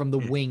line from the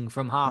wing,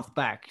 from half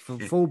back, from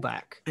full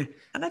back?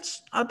 And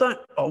that's,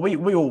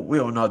 we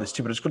all know this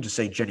too, but it's good to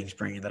see Jennings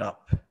bringing that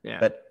up. Yeah.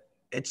 But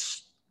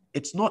it's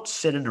not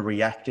said in a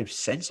reactive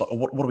sense. Like,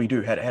 what do we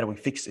do? How do we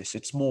fix this?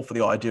 It's more for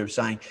the idea of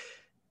saying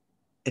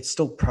it's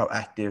still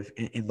proactive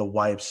in the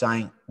way of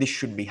saying this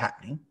shouldn't be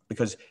happening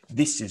because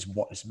this is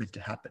what is meant to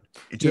happen.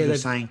 In terms of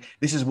saying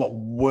this is what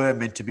we're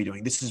meant to be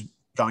doing. This is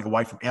going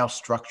away from our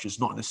structures,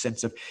 not in the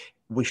sense of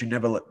we should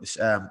never let this,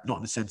 not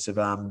in the sense of,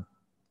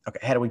 okay,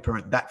 how do we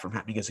prevent that from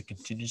happening as a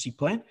contingency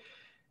plan?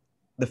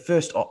 The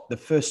first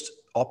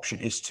option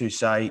is to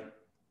say,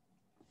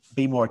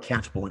 be more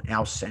accountable in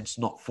our sense,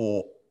 not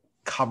for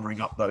covering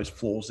up those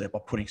flaws there by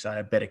putting, say,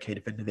 a better key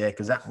defender there,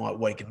 because that might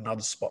weaken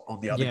another spot on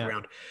the other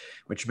ground,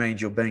 which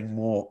means you're being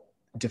more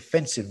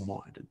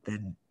defensive-minded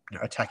than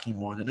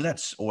attacking-minded. And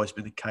that's always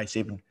been the case,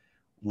 even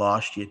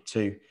last year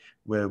too,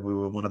 where we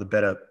were one of the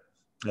better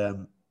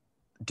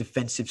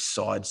defensive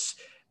sides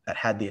that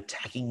had the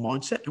attacking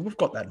mindset. And we've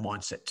got that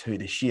mindset too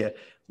this year.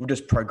 We've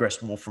just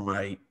progressed more from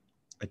a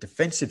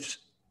defensive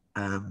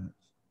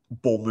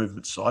ball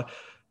movement side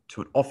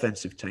to an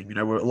offensive team,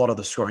 where a lot of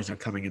the scoring is now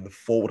coming in the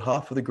forward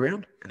half of the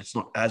ground, and it's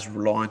not as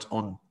reliant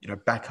on,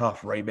 back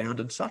half rebound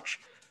and such.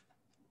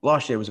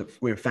 Last year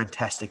we were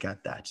fantastic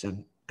at that.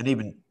 And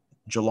even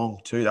Geelong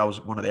too, that was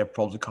one of their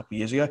problems a couple of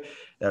years ago.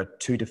 They were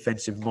too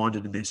defensive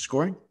minded in their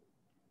scoring,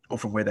 or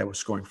from where they were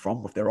scoring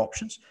from with their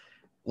options.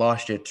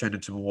 Last year it turned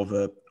into more of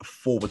a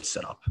forward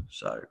setup.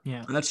 So,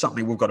 and that's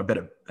something we've got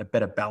a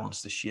better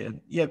balance this year.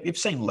 Yeah, you've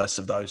seen less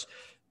of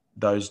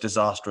those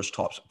disastrous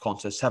types of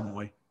contests, haven't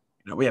we?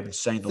 We haven't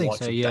seen the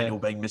likes of Daniel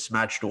being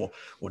mismatched or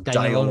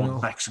Dale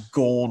on Max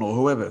Gorn or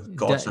whoever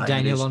God's name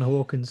Daniel is. on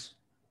Hawkins.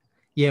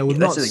 Yeah, we've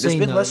not seen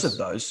There's been less of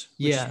those,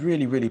 which is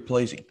really, really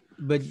pleasing.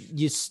 But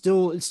it's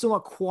still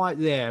not quite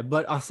there.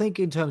 But I think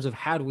in terms of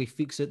how do we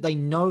fix it, they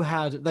don't know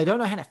how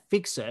to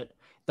fix it.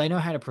 They know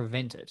how to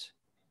prevent it.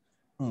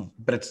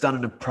 But it's done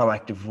in a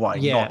proactive way,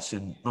 not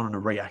in a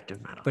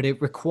reactive manner. But it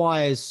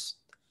requires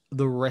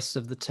the rest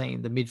of the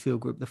team, the midfield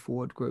group, the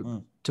forward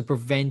group, to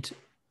prevent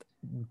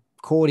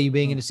Cordy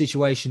being in a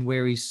situation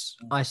where he's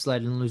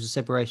isolated and loses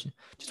separation.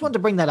 Just wanted to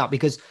bring that up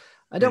because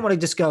I don't want to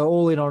just go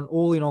all in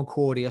on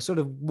Cordy. I sort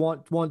of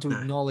want to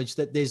acknowledge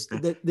that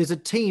there's a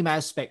team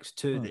aspect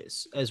to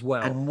this as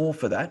well. And more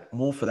for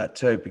that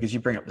too, because you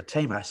bring up the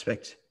team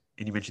aspect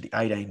and you mentioned the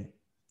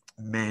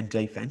 18-man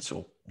defense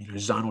or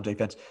zonal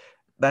defense.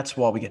 That's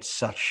why we get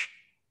such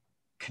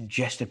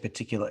congested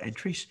particular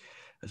entries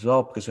as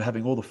well, because we're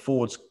having all the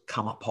forwards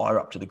come up higher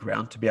up to the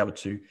ground to be able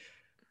to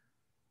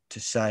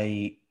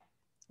say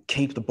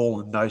keep the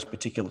ball in those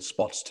particular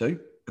spots too.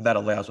 And that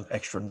allows with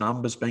extra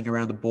numbers being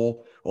around the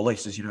ball, or at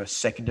least as, a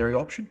secondary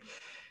option,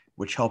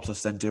 which helps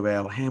us then do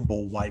our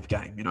handball wave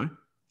game,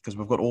 because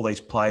we've got all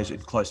these players in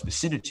close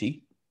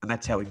vicinity and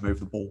that's how we move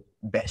the ball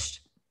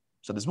best.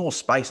 So there's more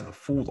space in the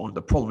forward line.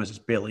 The problem is there's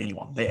barely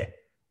anyone there.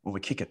 When we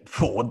kick it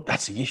forward,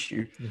 that's the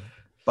issue. Yeah.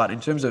 But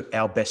in terms of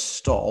our best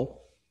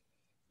style,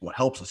 what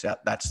helps us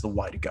out, that's the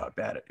way to go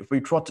about it. If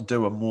we tried to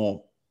do a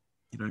more,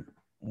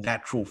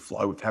 natural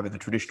flow of having the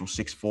traditional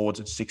 6 forwards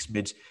and 6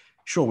 mids,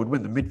 sure, we'd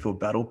win the midfield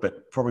battle,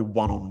 but probably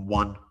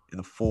one-on-one in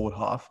the forward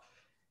half.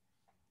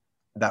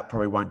 that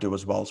probably won't do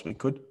as well as we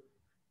could.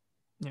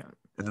 Yeah.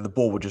 And then the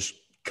ball would just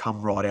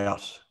come right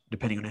out,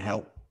 depending on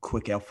how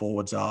quick our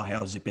forwards are,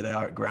 how zippy they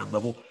are at ground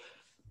level.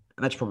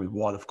 And that's probably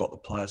why they've got the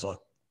players like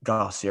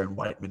Garcia and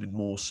Waitman, and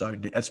more so,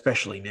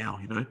 especially now,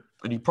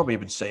 And you probably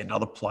even see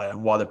another player,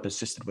 and why they've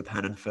persisted with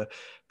Hannon for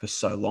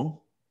so long,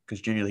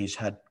 because generally he's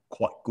had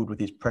quite good with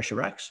his pressure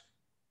racks.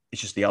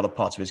 It's just the other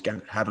parts of his game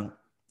that haven't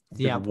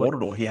been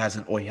rewarded, or he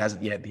hasn't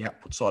the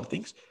output side of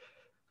things.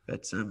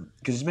 But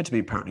because he's meant to be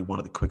apparently one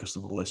of the quickest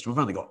on the list. We've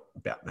only got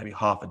about maybe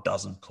half a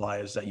dozen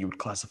players that you would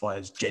classify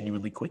as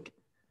genuinely quick.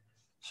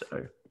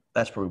 So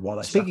that's probably why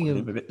they stuck with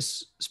him a bit.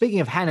 Speaking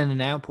of Hannon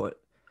and output,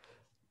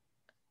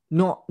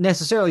 not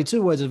necessarily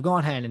two words have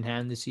gone hand in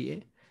hand this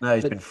year. No,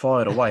 he's been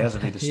fired away,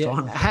 hasn't he, this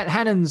time?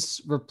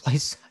 Hannon's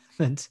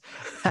replacement,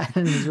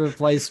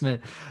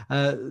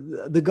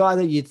 the guy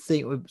that you'd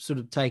think would sort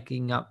of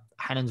taking up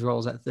Hannon's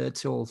roles at third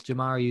tall,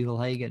 Jamari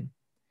Ugle-Hagan,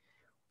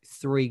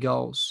 3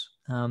 goals.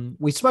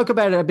 We spoke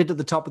about it a bit at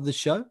the top of the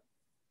show.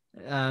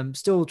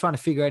 Still trying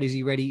to figure out, is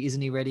he ready?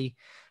 Isn't he ready?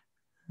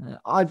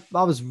 I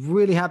was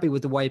really happy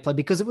with the way he played,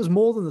 because it was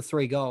more than the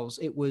 3 goals.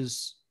 It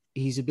was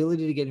his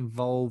ability to get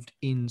involved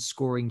in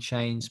scoring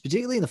chains,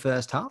 particularly in the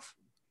first half.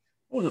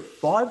 Was it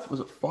 5? Was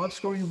it 5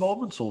 scoring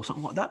involvements or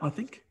something like that, I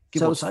think?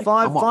 So it was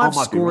five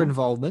score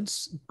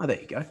involvements. Oh, there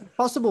you go.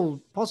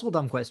 Possible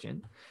dumb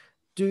question.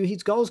 Do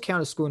his goals count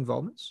as score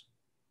involvements?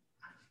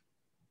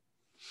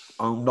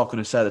 I'm not going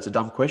to say that's a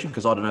dumb question,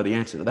 because I don't know the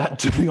answer to that,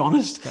 to be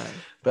honest. Okay.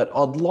 But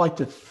I'd like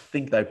to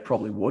think they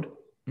probably would.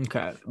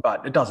 Okay.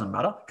 But it doesn't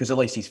matter, because at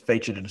least he's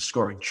featured in a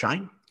scoring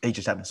chain. He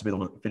just happens to be the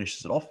one that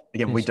finishes it off.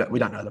 Again, we don't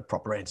know the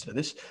proper answer to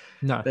this.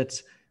 No.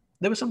 But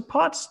there were some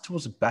parts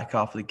towards the back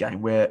half of the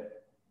game where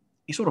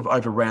he sort of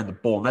overran the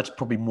ball, and that's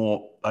probably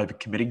more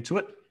overcommitting to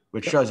it,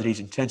 which shows that his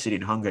intensity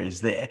and hunger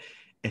is there.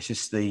 It's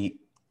just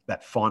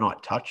that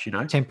finite touch,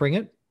 Tempering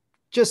it.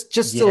 Just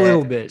a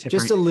little bit.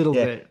 Just a little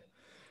bit.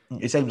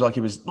 It seems like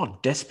he was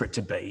not desperate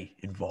to be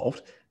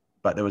involved,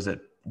 but there was a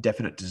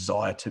definite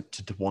desire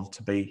to want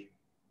to be,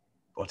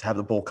 or to have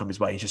the ball come his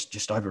way. He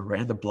just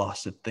overran the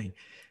blasted thing,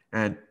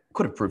 and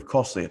could have proved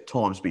costly at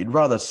times, but you'd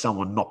rather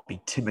someone not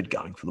be timid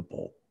going for the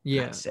ball.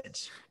 Yeah. In that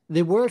sense.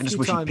 There were a few just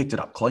wish times he picked it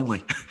up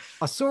cleanly.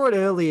 I saw it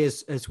early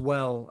as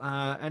well,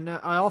 and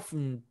I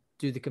often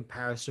do the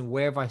comparison.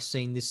 Where have I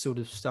seen this sort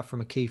of stuff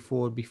from a key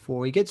forward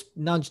before? He gets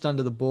nudged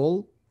under the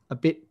ball a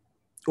bit,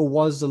 or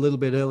was a little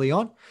bit early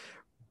on.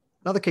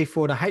 Another key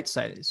forward, I hate to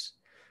say this,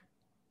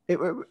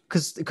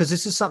 because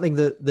this is something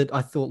that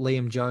I thought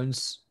Liam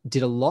Jones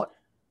did a lot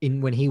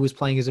when he was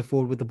playing as a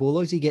forward with the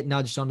Bulldogs. He get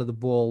nudged under the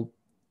ball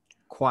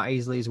quite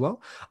easily as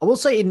well. I will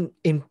say,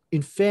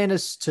 in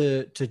fairness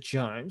to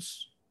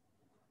Jones,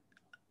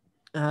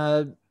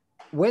 when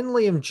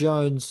Liam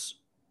Jones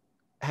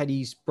had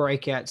his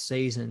breakout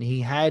season,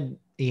 he had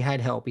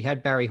help. He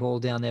had Barry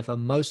Hall down there for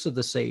most of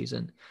the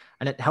season,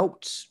 and it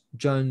helped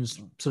Jones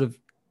sort of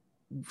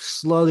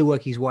slowly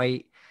work his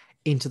way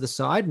into the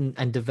side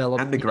and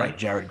develop. And the great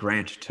Jared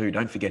Grant too.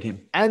 Don't forget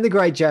him. And the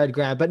great Jared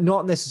Grant, but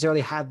not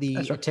necessarily have the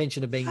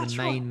attention of being the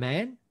main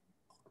man.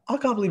 I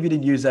can't believe you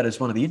didn't use that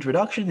as one of the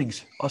introduction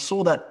things. I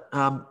saw that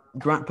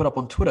Grant put up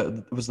on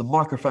Twitter. It was the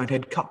microphone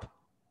head cup.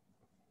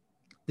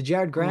 The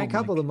Jared Grant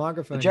Cup or the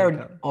microphone Jared,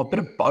 head cup? Oh, a bit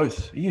of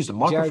both. He used a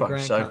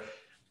microphone. Cup.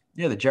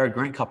 Yeah, the Jared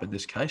Grant Cup in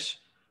this case.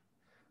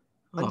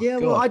 Oh, yeah,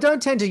 God. Well, I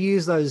don't tend to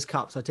use those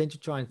cups. I tend to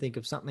try and think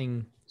of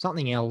something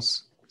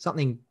else,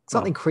 something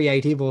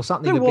creative or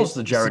something. Who was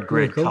the Jared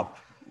Grant Cup?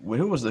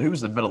 Who was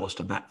the medalist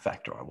in that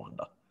factor, I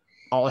wonder?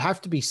 Oh, it'll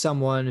have to be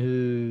someone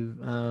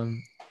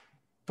who,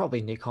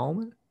 probably Nick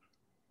Holman.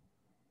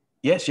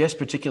 Yes,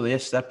 particularly,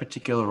 that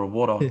particular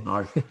award. Oh,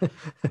 no.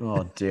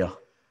 Oh, dear.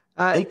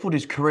 Equaled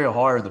his career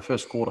higher in the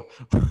first quarter.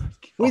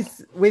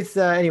 With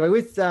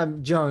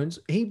Jones,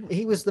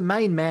 he was the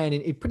main man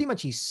in pretty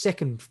much his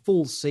second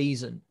full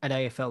season at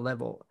AFL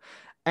level,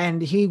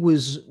 and he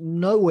was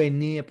nowhere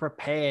near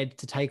prepared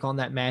to take on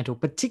that mantle,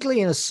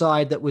 particularly in a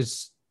side that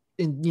was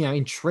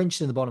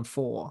entrenched in the bottom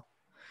 4.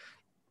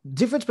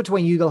 Difference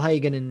between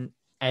Ugle-Hagan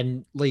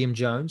and Liam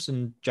Jones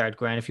and Jared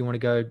Grant, if you want to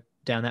go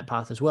down that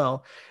path as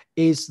well,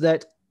 is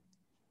that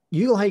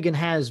Ugle-Hagan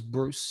has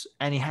Bruce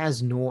and he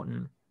has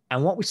Norton.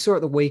 And what we saw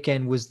at the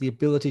weekend was the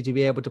ability to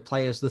be able to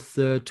play as the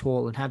third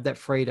tall and have that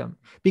freedom.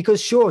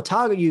 Because sure,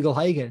 target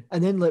Ugle-Hagan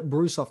and then let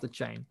Bruce off the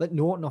chain, let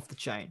Norton off the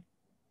chain.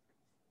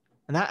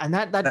 And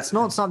that's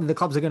not something the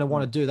clubs are going to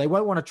want to do. They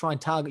won't want to try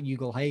and target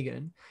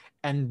Ugle-Hagan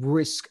and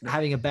risk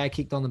having a bag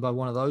kicked on them by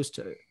one of those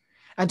two.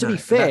 And to be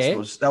fair,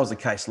 that was the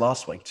case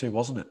last week too,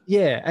 wasn't it?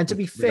 Yeah, and to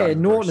be fair,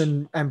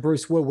 Norton and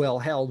Bruce were well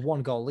held,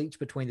 1 goal each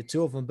between the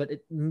two of them.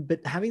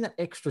 But having that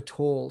extra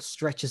tall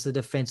stretches the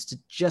defense to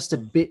just a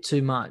bit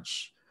too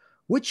much.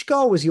 Which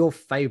goal was your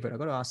favorite? I've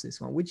got to ask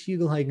this one. Which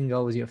Ugle-Hagan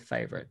goal was your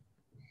favorite?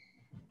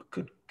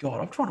 Good God,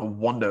 I'm trying to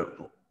wonder.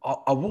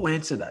 I will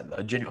answer that,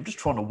 though, genuinely. I'm just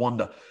trying to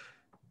wonder.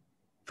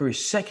 For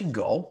his second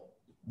goal,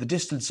 the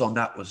distance on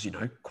that was,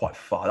 quite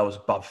far. That was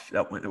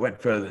it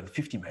went further than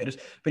 50 metres.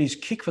 But his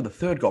kick for the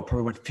third goal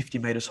probably went 50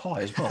 metres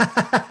high as well.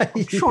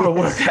 I'm trying to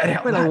work that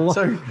out. Went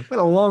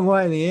a long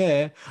way in the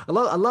air. I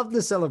love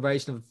the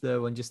celebration of the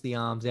third one, just the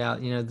arms out,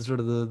 the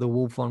sort of the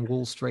Wolf on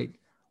Wall Street,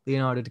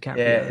 Leonardo DiCaprio.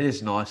 Yeah, it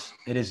is nice.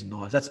 It is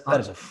nice. That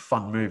is a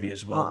fun movie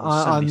as well.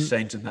 There's so many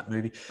scenes in that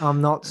movie. I'm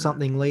not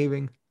something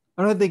leaving.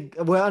 I don't think.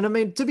 Well, and I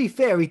mean, to be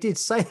fair, he did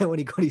say that when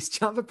he got his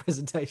jumper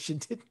presentation,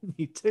 didn't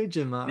he? Too,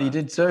 Jamar.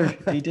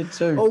 He did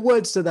too. Or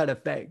words to that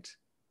effect.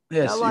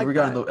 Yes,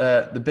 regarding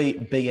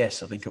the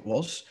BS, I think it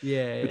was.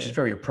 Yeah, which is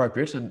very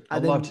appropriate, and I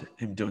loved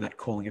him doing that,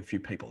 calling a few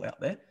people out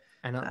there.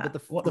 And but the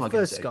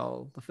first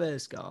goal.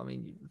 I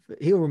mean,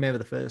 he'll remember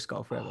the first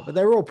goal forever. But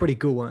they were all pretty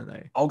cool, weren't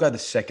they? I'll go the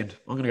second.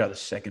 I'm going to go the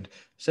second.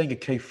 Seeing a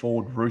key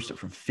forward roost it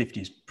from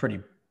 50 is pretty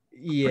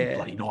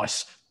bloody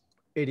nice.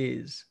 It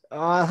is.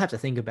 I'll have to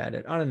think about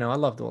it. I don't know. I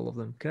loved all of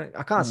them.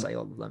 I can't say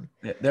all of them.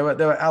 Yeah, there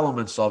were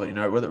elements of it,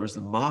 whether it was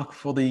the mark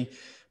for the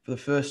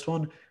first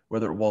one,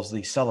 whether it was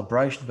the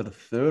celebration for the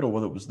third, or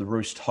whether it was the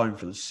roost home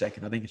for the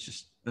second. I think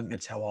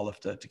that's how I'll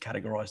have to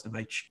categorize them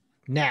each.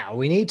 Now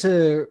we need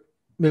to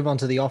move on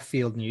to the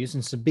off-field news,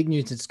 and some big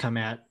news that's come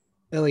out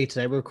earlier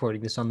today. We're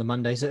recording this on the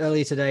Monday. So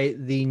earlier today,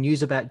 the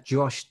news about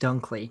Josh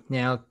Dunkley.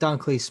 Now,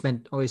 Dunkley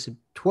spent obviously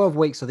 12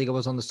 weeks, I think it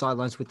was, on the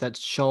sidelines with that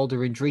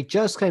shoulder injury.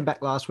 Just came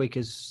back last week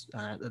against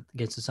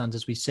the Suns,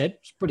 as we said.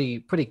 It's pretty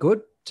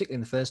good, particularly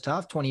in the first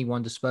half.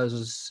 21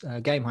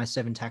 disposals, game high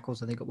 7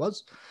 tackles, I think it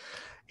was.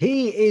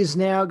 He is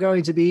now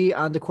going to be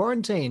under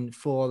quarantine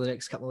for the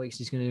next couple of weeks.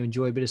 He's going to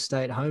enjoy a bit of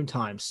stay-at-home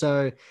time.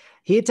 So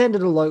he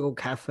attended a local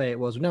cafe. It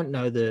was, we don't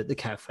know the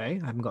cafe.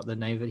 I haven't got the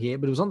name of it here,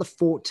 but it was on the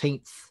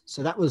 14th.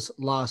 So that was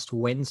last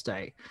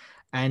Wednesday.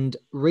 And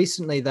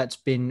recently that's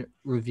been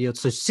revealed.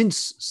 So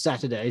since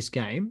Saturday's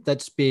game,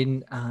 that's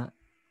been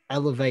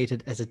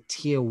elevated as a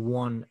tier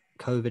 1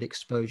 COVID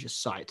exposure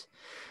site.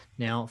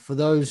 Now, for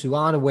those who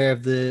aren't aware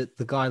of the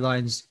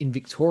guidelines in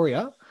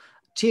Victoria,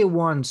 tier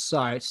 1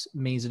 site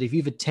means that if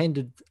you've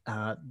attended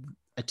a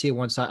tier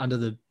 1 site under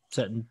the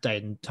certain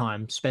date and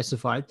time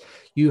specified,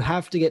 you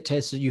have to get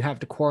tested. You have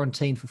to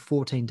quarantine for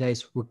 14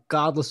 days,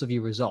 regardless of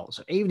your results.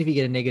 So even if you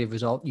get a negative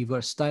result, you've got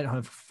to stay at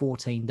home for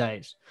 14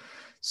 days.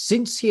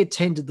 Since he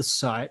attended the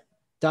site,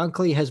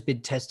 Dunkley has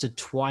been tested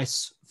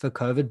twice for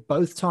COVID.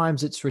 Both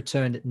times it's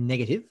returned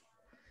negative.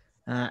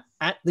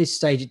 At this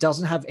stage, it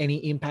doesn't have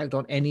any impact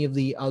on any of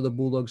the other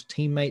Bulldogs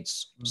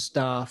teammates,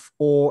 staff,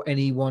 or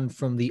anyone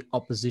from the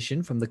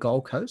opposition, from the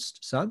Gold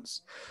Coast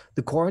Suns.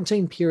 The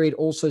quarantine period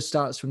also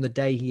starts from the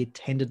day he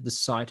attended the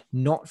site,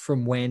 not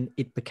from when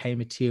it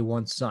became a tier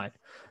 1 site.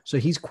 So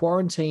his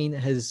quarantine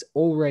has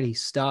already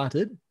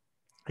started.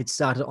 It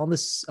started on the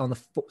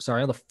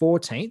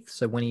 14th,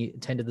 so when he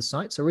attended the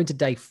site. So we're into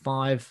day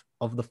 5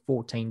 of the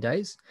 14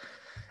 days.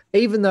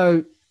 Even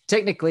though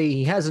technically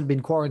he hasn't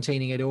been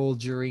quarantining at all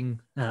during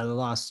the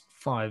last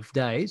 5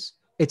 days,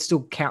 it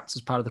still counts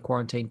as part of the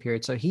quarantine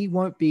period. So he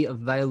won't be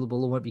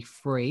available or won't be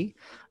free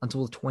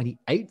until the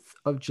 28th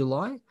of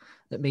July.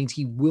 That means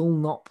he will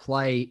not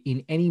play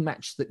in any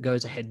match that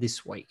goes ahead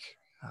this week.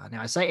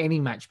 Now, I say any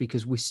match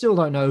because we still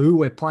don't know who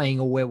we're playing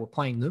or where we're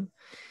playing them.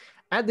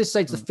 At this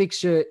stage, the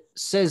fixture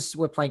says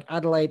we're playing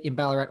Adelaide in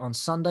Ballarat on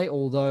Sunday,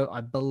 although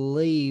I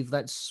believe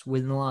that's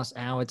within the last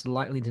hour. It's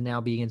likely to now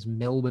be against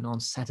Melbourne on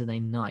Saturday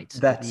night.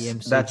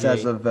 That's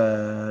as of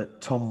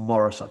Tom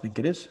Morris, I think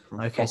it is.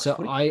 Okay,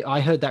 so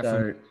I heard that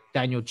from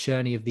Daniel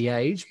Cherney of The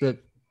Age, but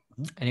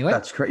anyway.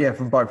 That's correct. Yeah,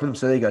 from both of them.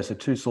 So there you go. So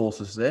 2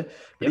 sources there.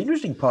 But the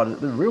interesting part of it,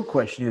 the real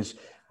question is,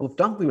 well, if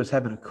Dunkley was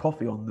having a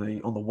coffee on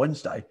the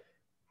Wednesday,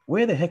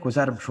 where the heck was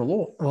Adam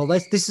Treloar? Well,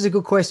 this is a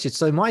good question.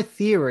 So my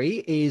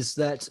theory is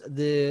that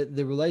the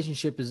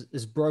relationship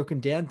is broken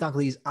down.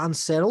 Dunkley is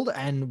unsettled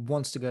and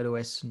wants to go to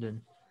Essendon.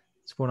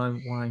 That's what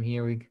I'm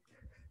hearing.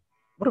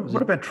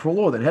 What about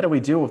Treloar then? How do we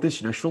deal with this?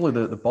 Surely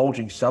the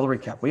bulging salary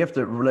cap. We have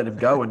to let him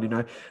go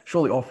and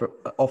surely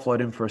offload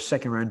him for a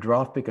second round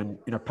draft pick and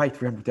pay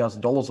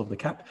 $300,000 of the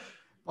cap.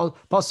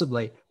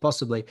 Possibly. But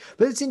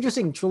it's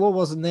interesting. Treloar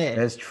wasn't there.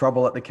 There's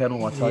trouble at the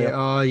kennel, I tell you.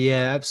 Oh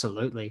yeah,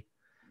 absolutely.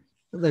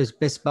 Those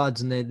best buds,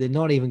 and they're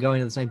not even going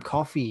to the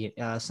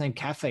same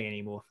cafe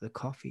anymore for the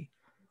coffee.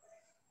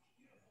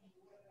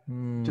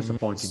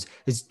 Disappointing.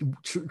 It's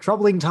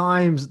troubling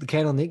times. The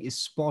Kennel, Nick, is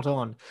spot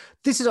on.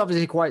 This is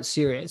obviously quite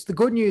serious. The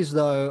good news,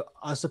 though,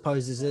 I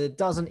suppose, is that it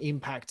doesn't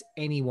impact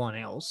anyone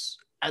else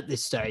at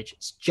this stage.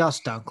 It's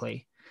just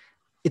Dunkley.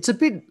 It's a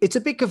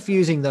bit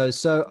confusing though.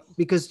 So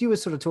because you were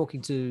sort of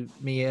talking to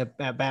me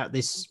about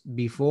this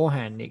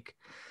beforehand, Nick,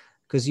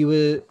 because you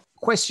were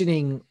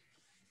questioning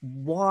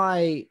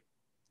why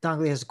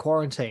Dunkley has to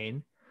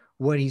quarantine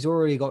when he's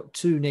already got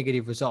 2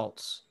 negative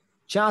results.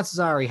 Chances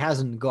are he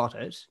hasn't got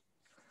it.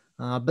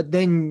 But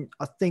then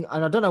I think,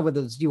 and I don't know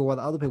whether it's you or what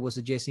other people were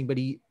suggesting, but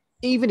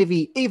even if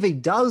he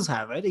does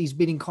have it, he's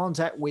been in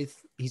contact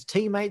with his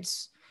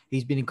teammates.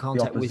 He's been in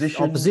contact with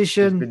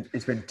opposition.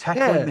 He's been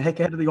tackling the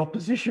heck out of the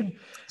opposition.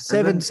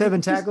 Seven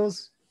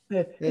tackles.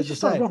 Yeah, it's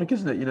just ironic,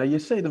 isn't it? You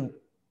see them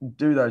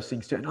do those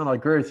things too. And I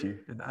agree with you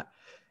in that.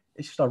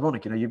 it's just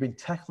ironic, you've been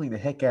tackling the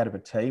heck out of a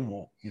team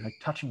or,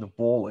 touching the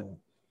ball and,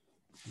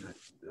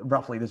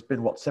 roughly there's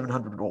been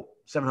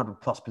 700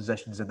 plus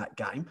possessions in that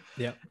game.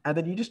 Yeah. And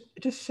then it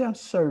just sounds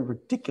so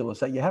ridiculous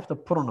that you have to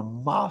put on a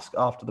mask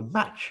after the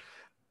match.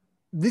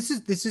 This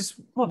is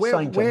I'm not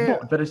saying to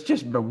not, but it's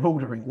just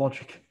bewildering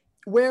logic.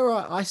 Where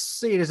I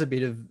see it as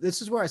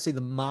this is where I see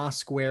the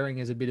mask wearing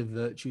as a bit of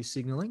virtue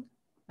signaling.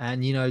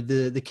 And,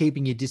 the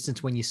keeping your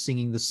distance when you're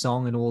singing the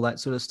song and all that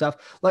sort of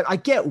stuff. Like, I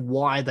get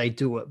why they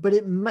do it, but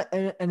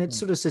it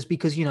sort of says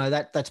because,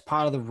 that's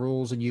part of the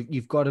rules and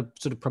you've got to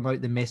sort of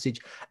promote the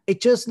message.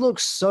 It just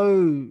looks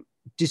so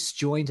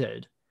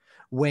disjointed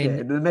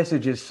when the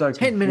message is so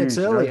 10 minutes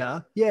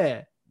earlier.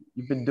 Yeah.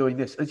 You've been doing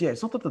this. Yeah,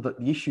 it's not that the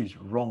issue's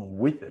wrong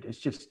with it. It's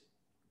just,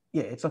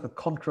 it's like a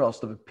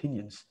contrast of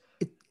opinions.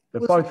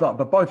 But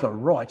both are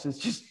right. It's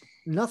just...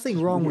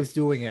 Nothing wrong with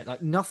doing it.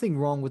 Like nothing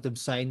wrong with them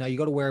saying, no, you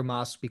got to wear a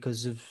mask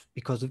because of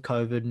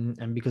COVID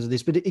and because of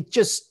this, but it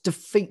just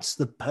defeats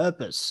the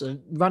purpose.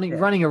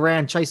 Running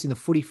around chasing the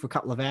footy for a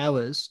couple of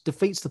hours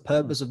defeats the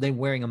purpose of them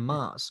wearing a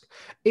mask.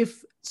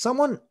 If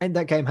someone in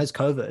that game has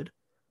COVID,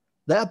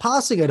 they are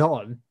passing it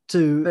on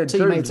to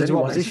teammates and to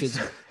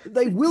oppositions.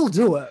 They will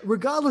do it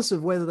regardless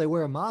of whether they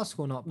wear a mask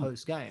or not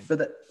post game. But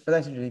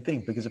that's an interesting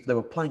thing, because if they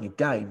were playing a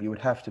game, you would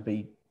have to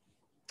be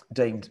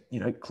deemed,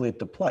 cleared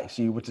to play.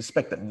 So you would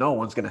suspect that no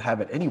one's going to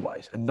have it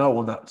anyways. And no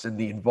one that's in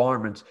the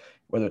environment,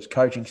 whether it's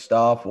coaching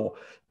staff or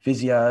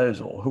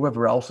physios or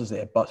whoever else is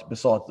there, but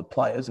besides the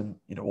players and,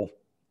 or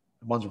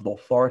ones with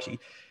authority,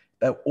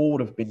 they all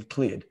would have been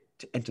cleared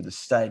to enter the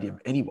stadium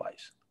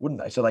anyways, wouldn't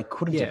they? So they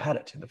couldn't have had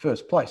it in the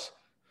first place.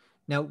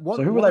 Now,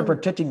 so who were they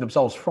protecting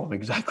themselves from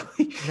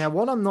exactly? Now,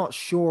 what I'm not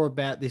sure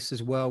about this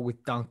as well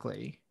with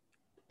Dunkley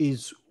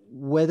is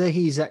whether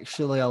he's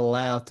actually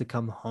allowed to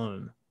come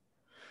home.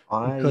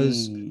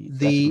 Because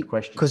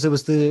there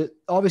was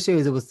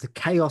the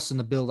chaos and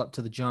the build up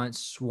to the Giants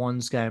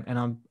Swans game,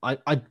 and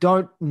I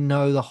don't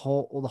know the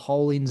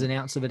whole ins and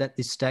outs of it at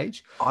this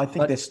stage. I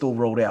think they're still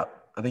ruled out.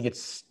 I think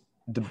it's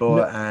De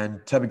Boer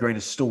and Toby Green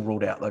is still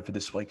ruled out though for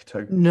this week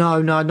too.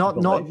 No,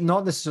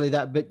 not necessarily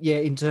that, but yeah,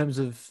 in terms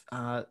of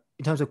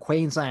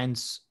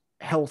Queensland's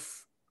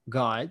health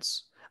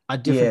guides are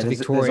different to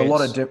Victoria's.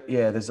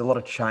 There's a lot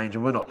of change,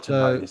 and we're not to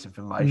know this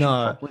information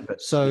properly.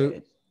 But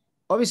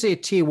obviously, a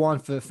tier 1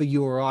 for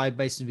you or I,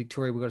 based in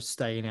Victoria, we've got to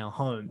stay in our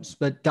homes.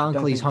 But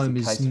Dunkley's home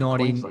is not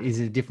is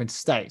in a different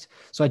state.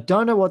 So I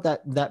don't know what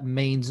that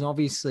means. And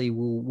obviously,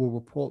 we'll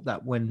report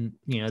that when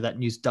that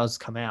news does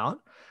come out.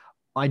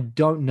 I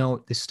don't know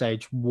at this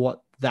stage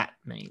what that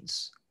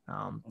means,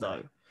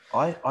 though.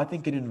 I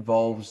think it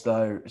involves,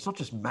 though, it's not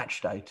just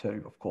match day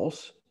too, of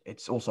course.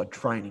 It's also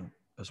training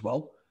as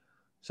well.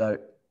 So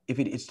if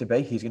it is to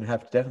be, he's going to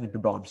have to definitely be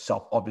by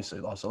himself, obviously,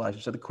 in isolation.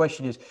 So the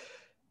question is,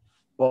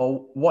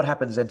 well, what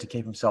happens then to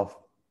keep himself,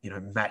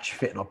 match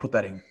fit? And I'll put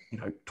that in,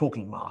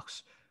 talking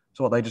marks.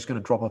 So are they just going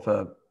to drop off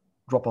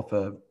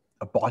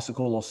a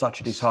bicycle or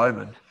such at his home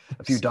and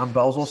a few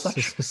dumbbells or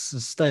such?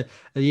 Stay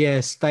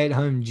at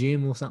home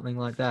gym or something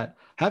like that.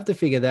 Have to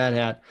figure that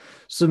out.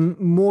 Some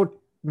more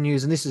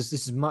news, and this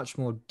is much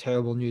more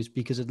terrible news,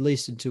 because at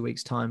least in 2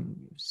 weeks' time,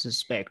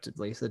 suspect at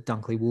least that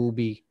Dunkley will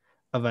be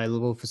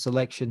available for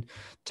selection.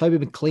 Toby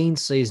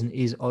McLean's season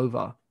is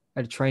over.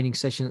 At a training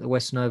session at the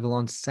Western Oval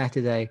on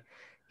Saturday,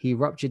 he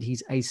ruptured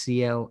his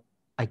ACL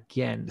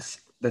again.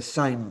 The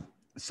same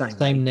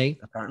knee,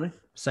 apparently.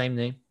 Same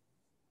knee.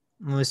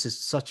 Well, this is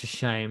such a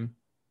shame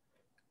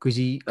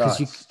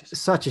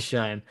such a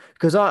shame,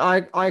 because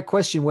I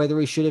question whether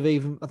he should have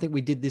even. I think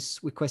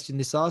we questioned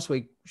this last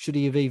week. Should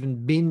he have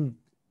even been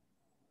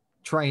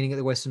training at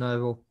the Western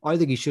Oval? I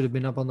think he should have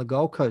been up on the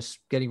Gold Coast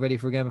getting ready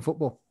for a game of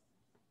football.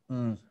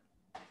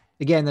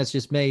 Again, that's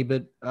just me,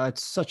 but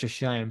it's such a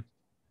shame.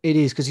 It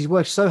is, because he's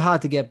worked so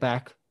hard to get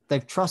back.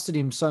 They've trusted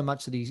him so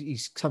much that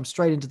he's come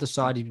straight into the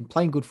side. He's been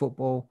playing good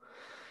football.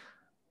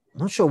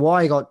 I'm not sure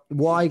why he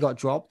got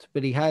dropped,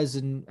 but he has,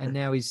 and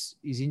now he's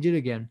injured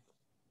again.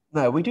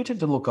 No, we do tend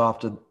to look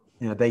after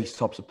these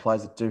types of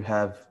players that do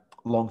have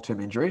long-term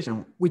injuries,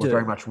 and we're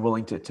very much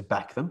willing to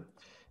back them.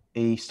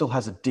 He still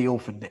has a deal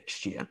for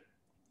next year.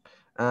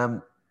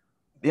 The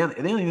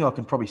only thing I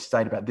can probably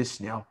state about this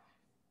now,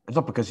 it's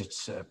not because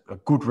it's a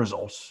good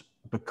result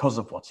because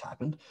of what's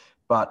happened,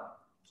 but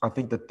I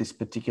think that this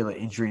particular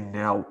injury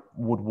now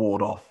would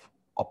ward off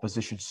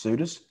opposition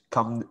suitors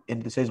come the end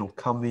of the season or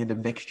come the end of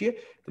next year.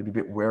 They'd be a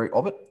bit wary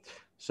of it.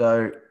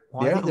 So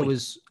I think there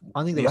was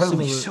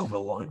similar silver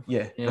line.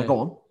 Yeah. No, go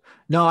on.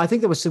 No, I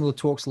think there were similar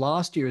talks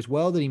last year as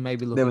well that he may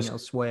be looking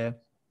elsewhere.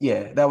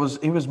 Yeah,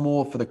 it was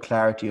more for the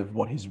clarity of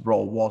what his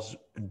role was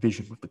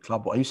envisioned with the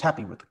club. He was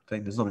happy with the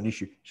team. There's not an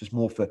issue. It's just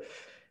more for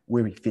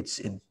where he fits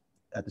in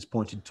at this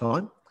point in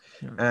time.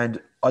 Yeah.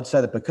 And I'd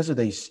say that because of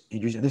these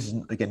injuries, and this is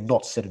again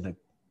not said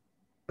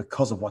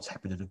because of what's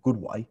happened in a good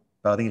way,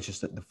 but I think it's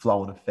just that the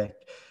flow and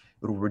effect,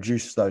 it'll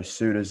reduce those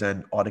suitors,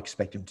 and I'd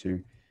expect him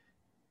to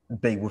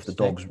be with the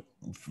Dogs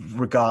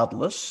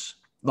regardless,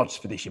 not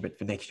just for this year, but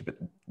for next year, but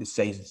the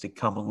seasons to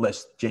come,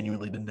 unless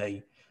genuinely the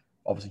knee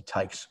obviously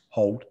takes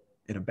hold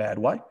in a bad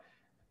way.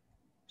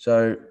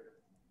 So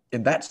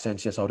in that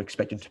sense, yes, I would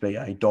expect him to be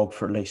a dog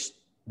for at least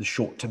the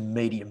short to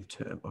medium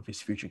term of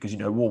his future, because,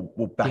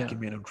 we'll back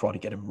him in and try to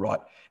get him right.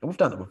 And we've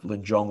done that with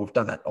Lin Jong. We've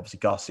done that, obviously,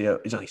 Garcia.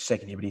 He's only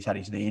second year, but he's had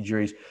his knee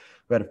injuries.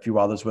 We've had a few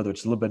others, whether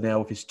it's Libba now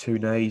with his 2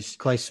 knees.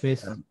 Clay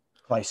Smith.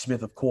 Clay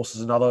Smith, of course,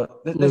 is another.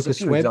 There's a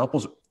few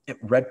examples.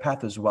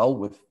 Redpath as well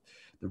with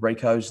the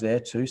Ricos there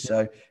too.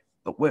 So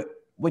but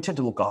we tend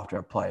to look after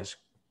our players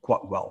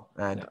quite well.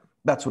 And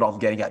that's what I'm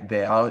getting at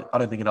there. I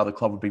don't think another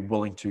club would be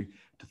willing to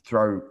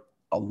throw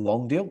a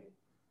long deal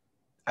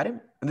at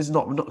him. And this is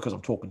not because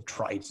I'm talking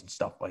trades and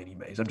stuff by any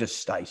means. I'm just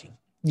stating.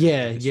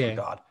 In this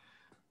regard.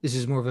 This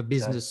is more of a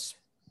business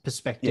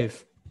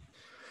perspective.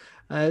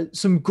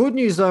 Some good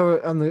news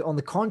though on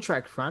the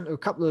contract front. A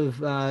couple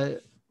of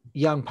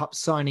young pups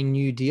signing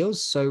new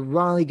deals. So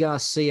Riley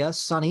Garcia,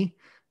 Sonny,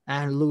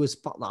 and Lewis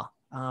Butler,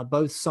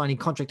 both signing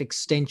contract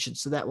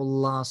extensions. So that will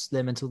last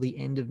them until the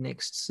end of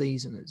next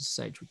season at this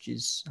stage, which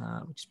is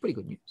pretty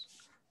good news,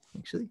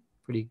 actually.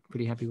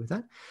 Pretty happy with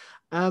that.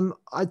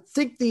 I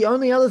think the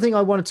only other thing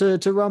I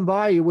wanted to run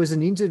by you was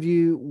an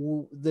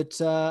interview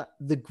that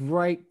the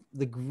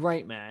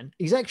great man.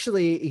 He's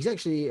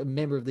actually a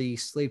member of the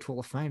Sleeved Hall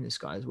of Fame. This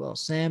guy as well,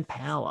 Sam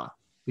Power.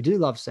 We do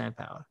love Sam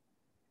Power.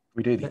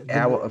 We do the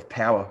hour of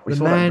power. We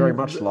saw that very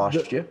much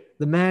last year.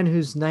 The man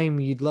whose name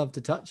you'd love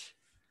to touch,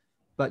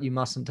 but you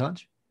mustn't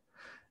touch,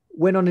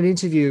 went on an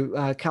interview,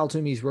 Cal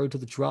Toomey's Road to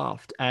the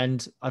Draft,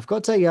 and I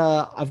wrote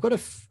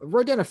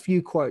down a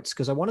few quotes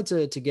because I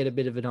wanted to get a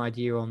bit of an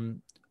idea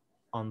on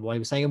what he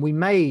was saying, and we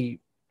may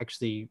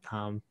actually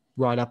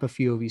write up a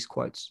few of his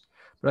quotes,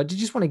 but I did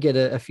just want to get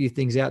a few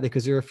things out there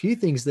because there are a few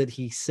things that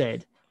he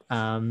said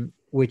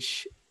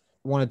which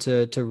I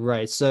wanted to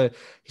raise. So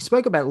he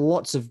spoke about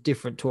lots of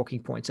different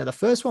talking points. Now the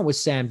first one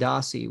was Sam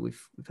Darcy.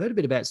 We've heard a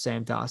bit about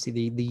Sam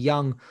Darcy, the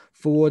young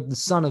forward, the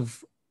son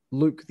of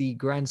Luke, the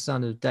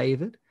grandson of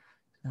David,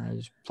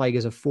 playing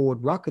as a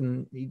forward ruck.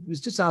 And he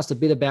was just asked a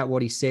bit about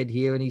what he said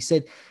here. And he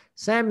said,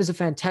 Sam is a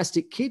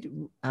fantastic kid.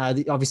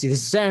 Obviously, this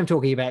is Sam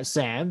talking about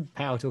Sam,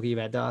 Power talking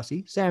about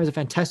Darcy. Sam is a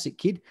fantastic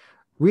kid,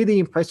 really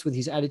impressed with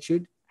his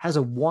attitude, has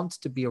a want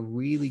to be a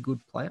really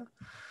good player.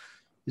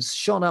 He's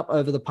shot up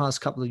over the past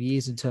couple of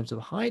years in terms of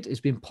height. He's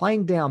been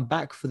playing down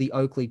back for the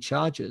Oakley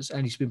Chargers,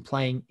 and he's been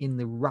playing in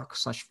the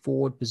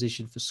ruck/forward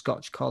position for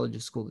Scotch College, a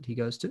school that he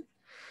goes to.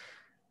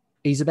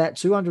 He's about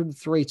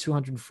 203,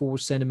 204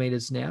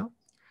 centimeters now.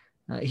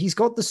 He's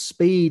got the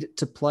speed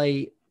to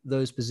play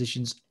those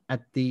positions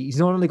he's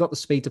not only got the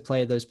speed to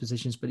play at those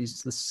positions, but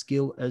he's the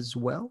skill as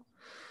well.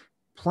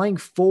 Playing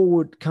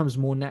forward comes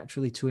more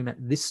naturally to him at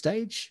this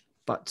stage,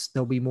 but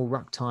there'll be more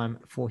ruck time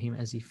for him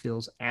as he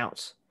fills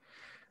out.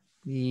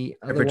 The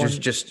other Which is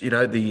just,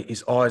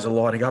 his eyes are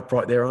lighting up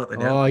right there, aren't they?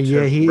 Now? Oh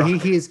yeah,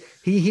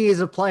 he hears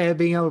a player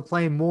being able to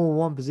play more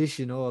one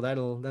position. Oh,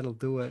 that'll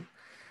do it.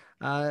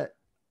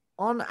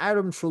 On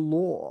Adam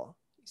Treloar,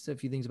 he said a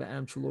few things about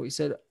Adam Treloar. He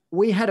said,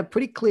 we had a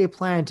pretty clear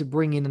plan to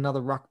bring in another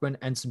ruckman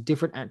and some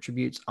different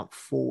attributes up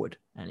forward.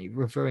 And he's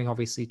referring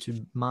obviously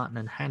to Martin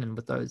and Hannon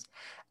with those.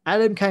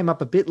 Adam came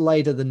up a bit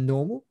later than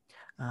normal,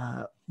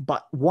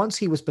 but once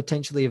he was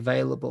potentially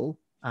available,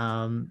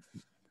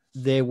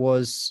 they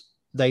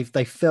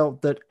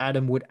felt that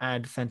Adam would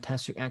add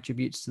fantastic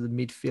attributes to the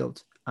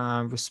midfield,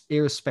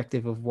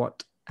 irrespective of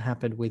what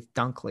happened with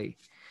Dunkley.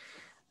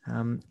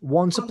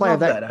 Wants a player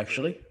that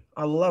actually.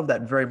 I love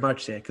that very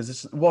much there because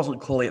this wasn't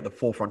clearly at the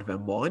forefront of our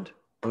mind.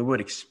 We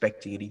weren't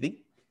expecting anything.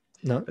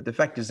 No. But the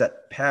fact is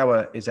that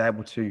Power is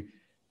able to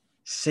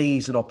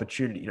seize an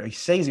opportunity. He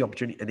sees the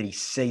opportunity and then he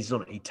seizes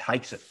on it. He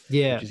takes it.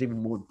 Yeah. Which is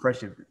even more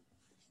impressive.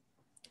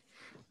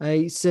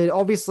 He said,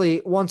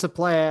 obviously, once a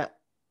player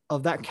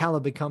of that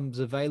caliber becomes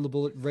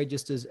available, it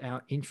registers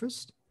our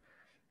interest.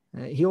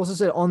 He also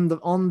said on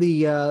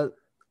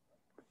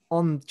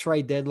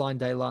trade deadline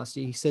day last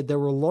year, he said there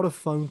were a lot of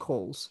phone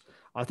calls.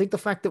 I think the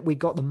fact that we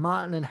got the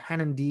Martin and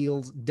Hannon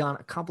deals done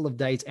a couple of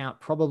days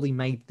out probably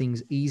made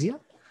things easier.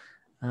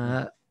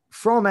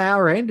 From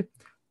our end,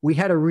 we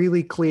had a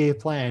really clear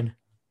plan.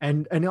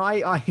 And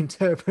I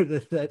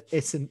interpreted that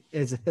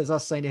as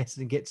us saying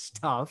Essendon gets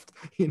stuffed,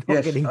 you're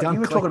not getting done.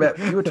 You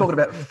were talking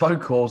about phone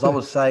calls. I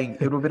was saying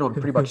it would have been on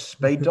pretty much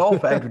speed dial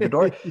for Andrew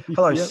Dodori.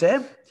 Hello, yep.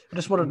 Sam. I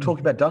just wanted to talk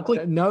about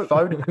Dunkley. No.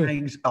 Phone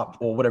hangs up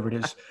or whatever it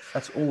is.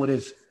 That's all it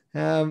is.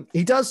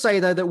 He does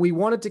say, though, that we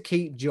wanted to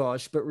keep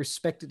Josh, but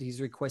respected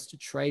his request to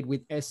trade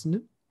with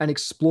Essendon and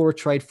explore a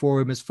trade for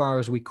him as far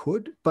as we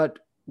could. But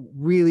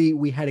really,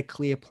 we had a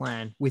clear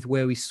plan with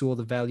where we saw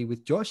the value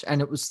with Josh. And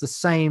it was the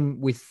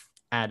same with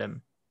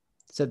Adam.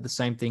 Said the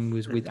same thing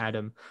was with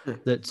Adam.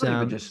 That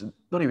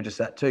not even just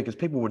that too, because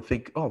people would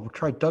think, oh, we'll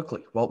trade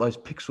Dunkley. Well, those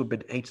picks would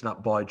have been eaten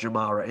up by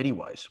Jamara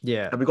anyways.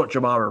 Yeah. And we got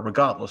Jamara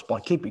regardless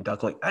by keeping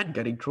Dunkley and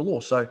getting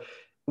Treloar. So it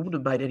wouldn't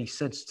have made any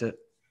sense to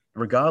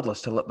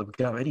let them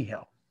go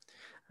anyhow.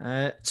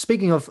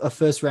 Speaking of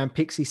first-round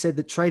picks, he said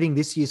that trading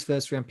this year's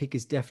first-round pick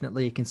is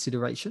definitely a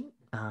consideration,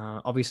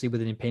 obviously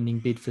with an impending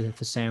bid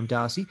for Sam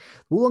Darcy. The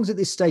Bulldogs at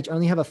this stage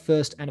only have a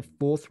first and a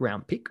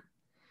fourth-round pick.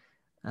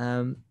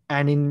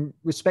 And in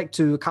respect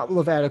to a couple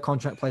of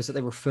out-of-contract players that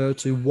they refer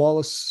to,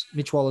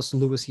 Mitch Wallace,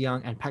 Lewis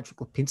Young, and Patrick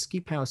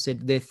Lipinski, Power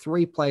said they're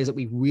 3 players that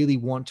we really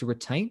want to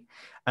retain,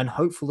 and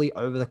hopefully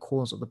over the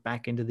course of the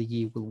back end of the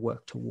year, we'll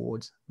work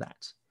towards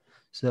that.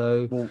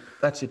 So, well,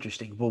 that's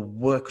interesting. We'll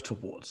work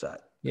towards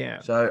that.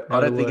 Yeah. So I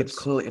don't think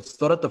it's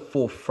not at the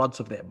forefront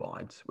of their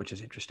minds, which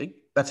is interesting.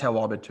 That's how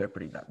I'm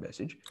interpreting that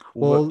message.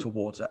 We'll work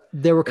towards that.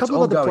 There were a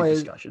couple of other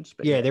players. Discussions,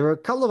 There were a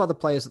couple of other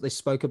players that they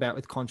spoke about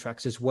with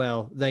contracts as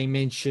well. They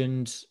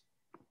mentioned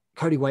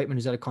Cody Waitman,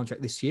 who's out of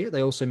contract this year.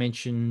 They also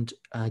mentioned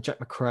Jack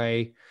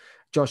McRae,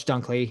 Josh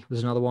Dunkley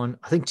was another one.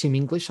 I think Tim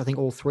English. I think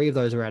all 3 of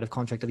those are out of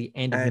contract at the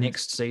end of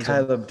next season.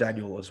 Caleb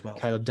Daniel as well.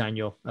 Caleb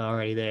Daniel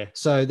already there.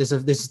 So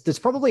there's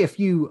probably a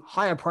few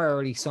higher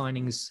priority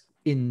signings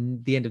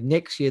in the end of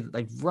next year that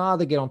they'd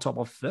rather get on top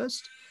of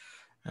first,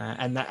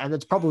 and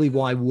that's probably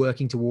why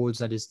working towards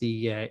that is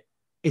the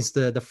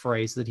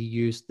phrase that he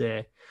used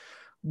there.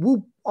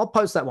 I'll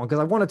post that one because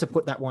I wanted to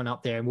put that one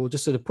up there, and we'll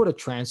just sort of put a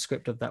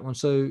transcript of that one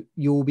so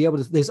you'll be able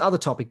to. There's other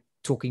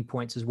talking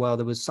points as well.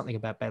 There was something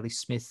about Bailey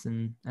Smith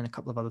and a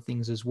couple of other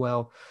things as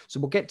well. So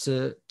we'll get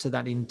to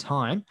that in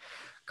time.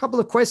 Couple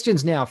of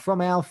questions now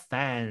from our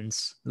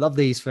fans. Love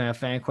these from our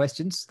fan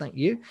questions. Thank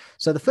you.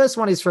 So the first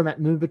one is from at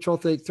Moon Patrol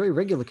 33,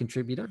 regular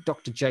contributor,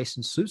 Dr.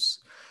 Jason Seuss.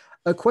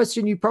 A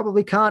question you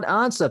probably can't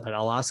answer, but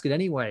I'll ask it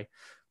anyway.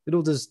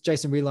 Little does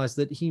Jason realize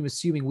that him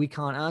assuming we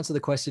can't answer the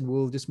question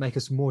will just make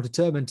us more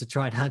determined to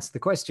try and answer the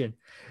question.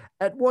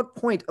 At what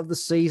point of the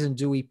season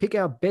do we pick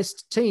our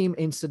best team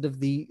instead of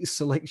the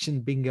selection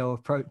bingo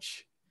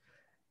approach?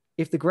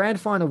 If the grand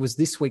final was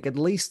this week, at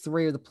least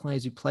 3 of the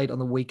players who played on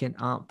the weekend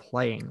aren't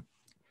playing.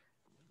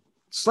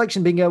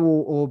 Selection bingo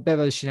or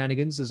Bevo's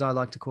shenanigans, as I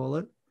like to call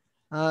it.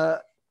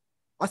 I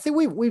think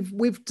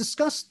we've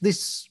discussed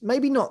this,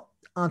 maybe not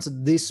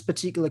answered this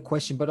particular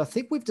question, but I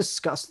think we've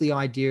discussed the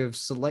idea of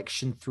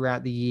selection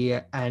throughout the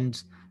year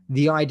and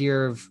the idea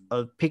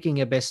of picking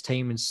a best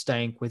team and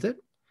staying with it.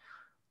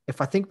 If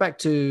I think back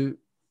to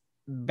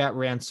about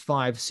rounds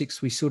 5,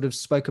 6, we sort of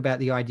spoke about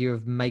the idea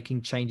of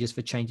making changes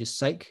for change's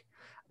sake,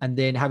 and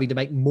then having to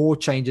make more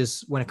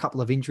changes when a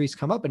couple of injuries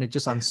come up, and it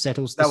just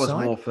unsettles the side.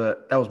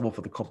 That was more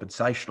for the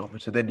compensation of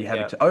it. So then you're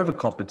having to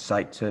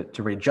overcompensate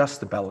to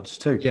readjust the balance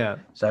too. Yeah.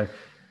 So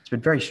it's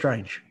been very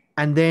strange.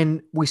 And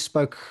then we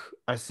spoke,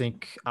 I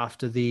think,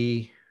 after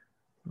which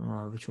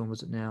one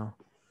was it now?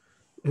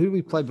 Who did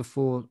we play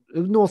before? It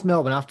was North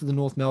Melbourne, after the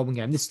North Melbourne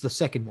game. This is the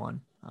second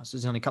one. So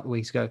it's only a couple of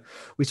weeks ago.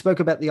 We spoke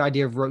about the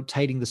idea of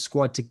rotating the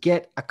squad to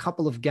get a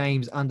couple of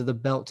games under the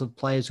belt of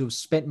players who have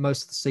spent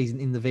most of the season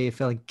in the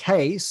VFL in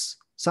case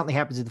something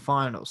happens in the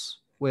finals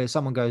where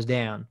someone goes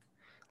down,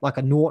 like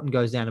a Norton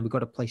goes down and we've got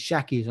to play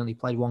Shaki who's only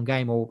played 1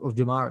 game or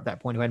Jamar at that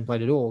point who hadn't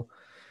played at all.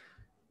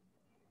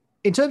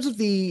 In terms of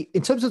the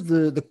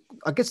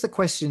I guess the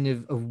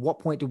question of what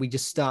point do we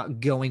just start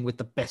going with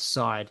the best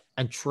side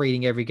and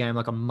treating every game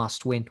like a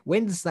must win?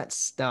 When does that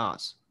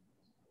start?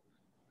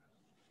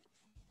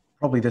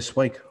 Probably this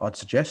week, I'd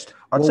suggest.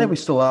 I'd say we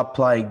still are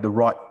playing the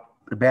right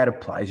amount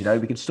of plays.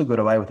 We can still get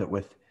away with it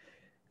with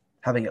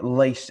having at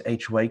least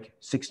each week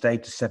 16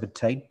 to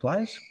 17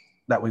 players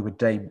that we would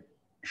deem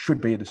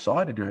should be in the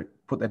side and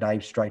put their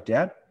names straight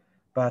down.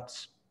 But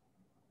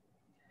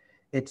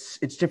it's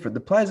different. The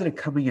players that are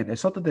coming in,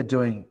 it's not that they're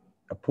doing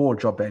a poor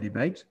job by any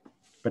means,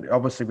 but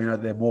obviously we know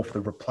they're more for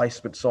the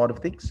replacement side of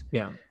things.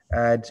 Yeah.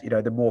 And,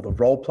 they're more the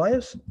role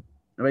players.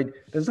 I mean,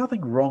 there's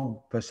nothing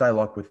wrong per se,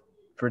 like with,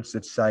 for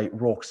instance, say,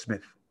 Rourke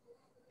Smith,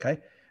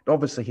 okay? But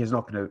obviously, he's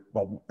not going to,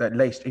 well, at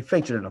least he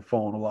featured in a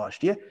final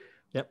last year.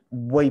 Yep.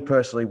 We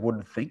personally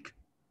wouldn't think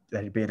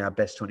that he'd be in our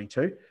best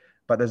 22,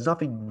 but there's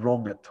nothing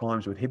wrong at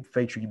times with him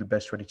featuring in the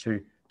best 22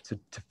 to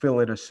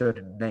fill in a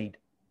certain need.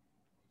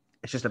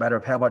 It's just a matter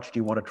of how much do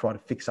you want to try to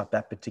fix up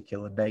that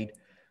particular need.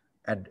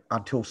 And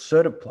until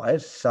certain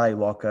players, say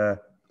like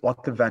the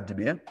Van der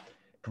Meer,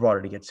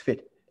 provided he gets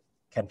fit,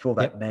 can fill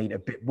that need a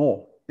bit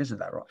more. Isn't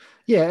that right?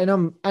 Yeah, and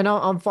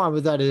I'm fine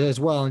with that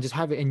as well, and just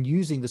have it and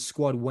using the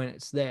squad when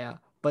it's there.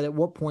 But at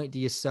what point do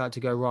you start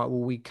to go, right, well,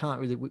 we can't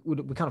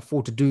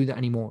afford to do that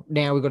anymore.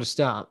 Now we've got to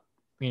start,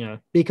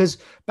 because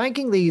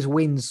banking these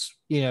wins,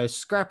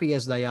 scrappy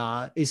as they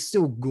are, is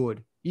still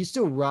good. You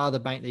still rather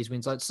bank these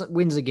wins, like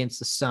wins against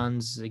the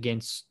Suns,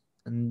 against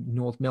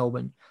North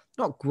Melbourne,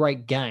 not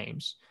great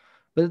games.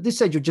 But at this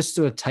stage, you'll just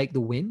sort of take the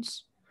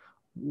wins.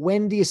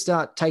 When do you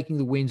start taking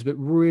the wins, but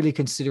really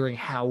considering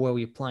how well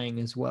you're playing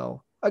as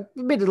well?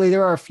 Admittedly,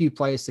 there are a few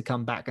players to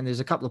come back, and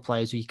there's a couple of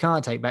players who you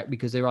can't take back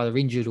because they're either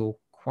injured or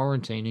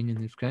quarantining in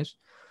this case.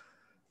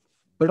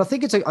 But I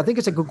think it's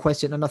a good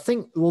question, and I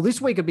think this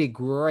week would be a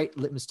great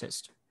litmus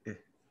test. Yeah,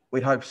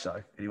 we'd hope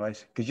so.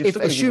 Anyways, because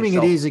assuming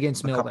it is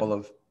against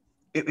Melbourne,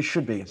 it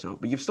should be against Melbourne,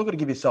 but you've still got to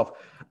give yourself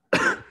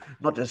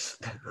not just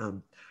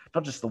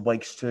the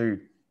weeks to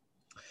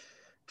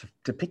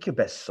pick your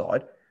best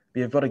side, but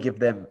you've got to give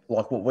them,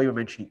 like what we were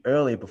mentioning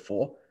earlier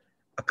before,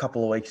 a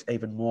couple of weeks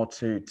even more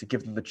to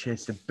give them the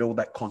chance to build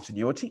that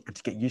continuity and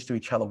to get used to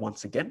each other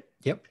once again.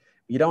 Yep.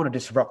 You don't want to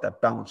disrupt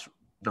that balance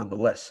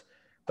nonetheless,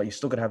 but you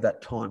still got to have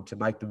that time to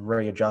make them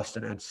readjust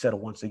and settle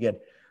once again.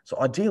 So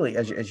ideally,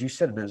 as you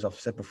said, and as I've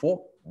said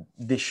before,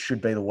 this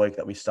should be the week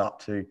that we start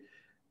to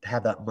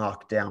have that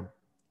mark down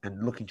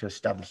and looking to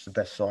establish the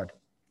best side.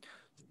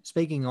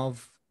 Speaking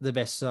of the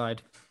best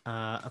side,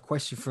 a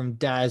question from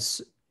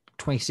Daz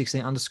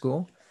 2016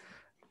 _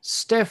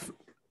 Steph,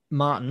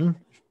 Martin,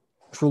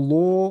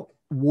 Treloar,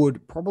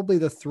 Wood, probably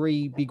the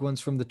three big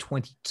ones from the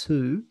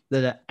 22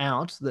 that are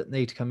out that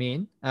need to come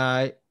in.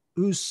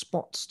 Whose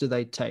spots do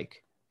they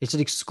take? It's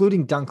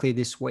excluding Dunkley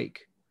this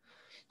week.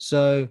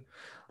 So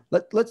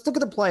let's look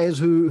at the players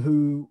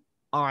who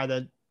are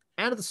either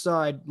out of the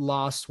side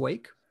last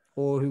week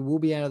or who will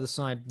be out of the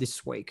side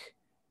this week,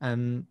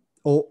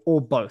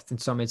 or both in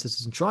some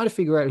instances, and try to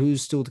figure out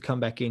who's still to come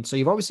back in. So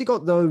you've obviously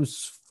got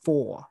those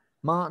four: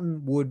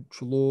 Martin, Wood,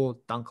 Treloar,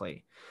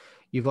 Dunkley.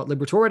 You've got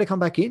Liberatore to come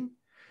back in.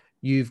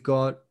 You've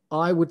got,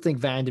 I would think,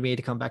 Vandermeer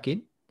to come back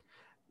in.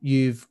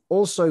 You've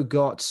also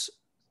got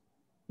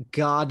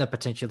Gardner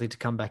potentially to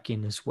come back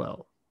in as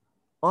well.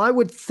 I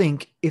would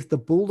think if the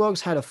Bulldogs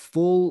had a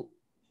full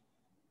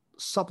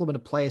supplement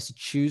of players to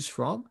choose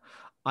from,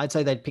 I'd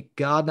say they'd pick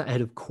Gardner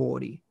ahead of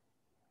Cordy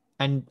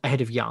and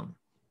ahead of Young.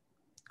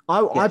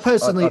 I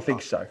personally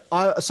think so.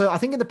 So I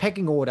think in the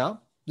pecking order,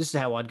 this is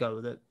how I'd go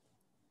with it.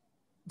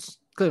 It's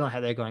clearly not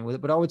how they're going with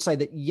it, but I would say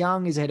that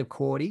Young is ahead of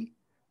Cordy,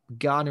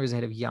 Gardner is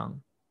ahead of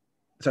Young.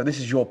 So this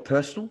is your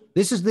personal?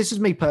 This is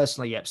me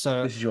personally, yep.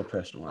 So this is your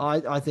personal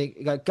one. I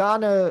think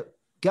Gardner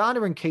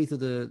and Keith are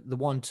the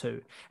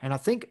 1-2. And I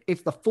think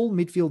if the full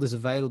midfield is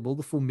available,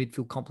 the full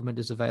midfield complement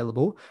is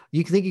available,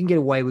 you can get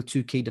away with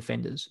two key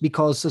defenders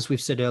because, as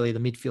we've said earlier, the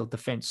midfield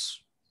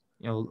defense,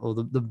 or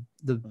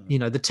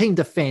the team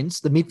defense,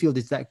 the midfield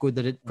is that good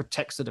that it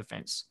protects the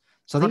defense.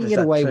 So I think you can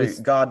get away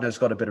with. Gardner's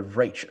got a bit of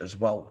reach as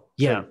well.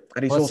 Yeah. Too.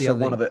 And he's also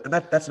one of the, and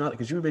that's another,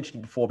 because you were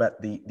mentioning before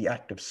about the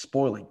act of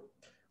spoiling,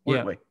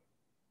 weren't we?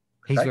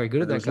 He's very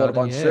good at that. There's a lot of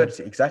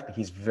uncertainty. Yeah. Exactly.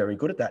 He's very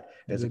good at that.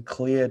 There's a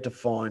clear,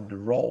 defined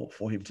role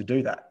for him to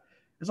do that.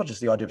 It's not just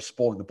the idea of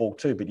spoiling the ball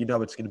too, but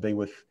it's going to be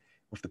with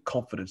the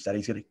confidence that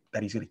he's going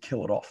to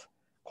kill it off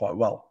quite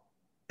well.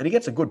 And he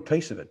gets a good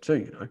piece of it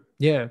too,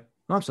 Yeah,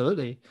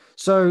 absolutely.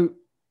 So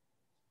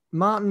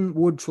Martin,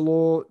 Wood,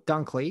 Treloar,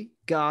 Dunkley,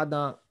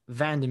 Gardner,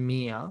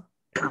 Vandermeer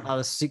are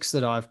the six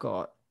that I've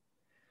got.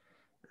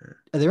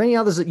 Are there any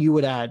others that you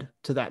would add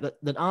to that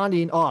aren't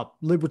in? Oh,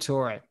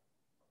 Liberatore.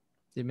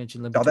 You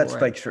mentioned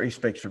Liberatore. Oh, he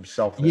speaks for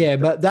himself. There. Yeah,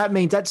 but that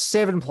means that's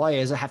 7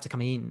 players that have to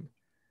come in.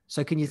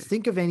 So can you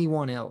think of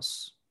anyone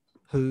else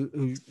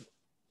who's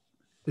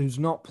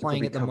not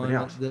playing at the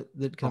moment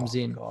that comes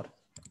in? God.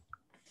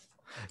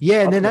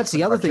 Yeah, and then that's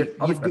the other thing.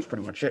 I think that's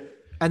pretty much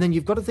it. And then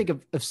you've got to think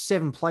of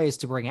 7 players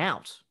to bring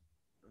out.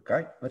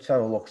 Okay, let's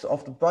have a look. So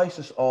off the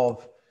basis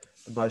of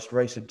the most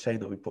recent team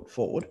that we put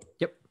forward,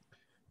 yep.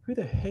 Who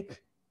the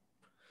heck?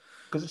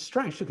 Because it's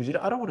strange too, because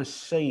I don't want to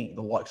see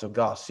the likes of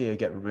Garcia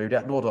get removed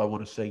out, nor do I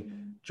want to see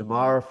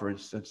Jamara, for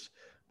instance.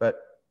 But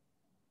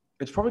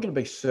it's probably going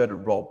to be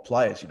certain role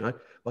players,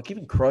 Like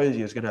even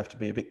Crozier is going to have to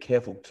be a bit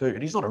careful too.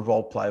 And he's not a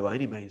role player by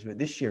any means, but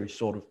this year he's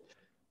sort of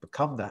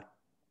become that.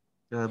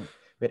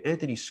 But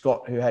Anthony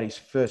Scott, who had his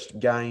first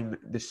game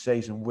this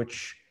season,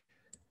 which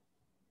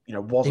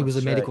wasn't he was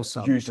a medical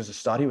sub. Used as a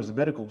start. He was a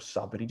medical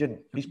sub, but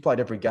he's played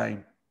every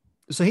game.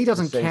 So he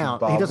doesn't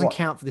count. He doesn't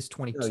count for this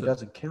 22. No, he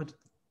doesn't count.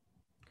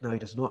 No, he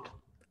does not.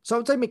 So I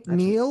would say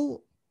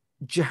McNeil,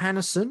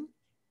 Johannesson,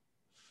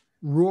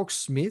 Rourke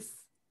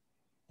Smith,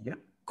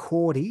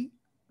 Cordy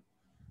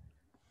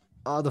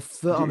are the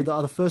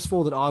first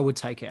 4 that I would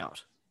take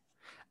out.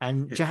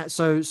 And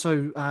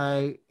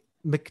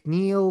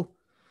McNeil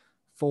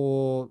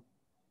for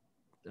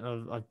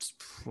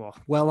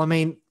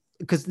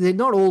because they're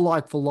not all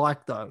like for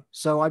like though.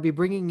 So I'd be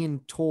bringing in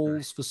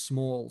talls for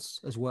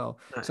smalls as well.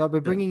 So I'd be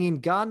bringing in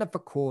Gardner for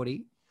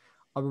Cordy.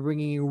 I'll be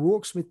bringing in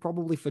Rourke Smith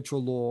probably for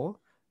Treloar,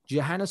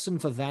 Johannesson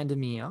for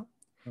Vandermeer,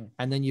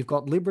 and then you've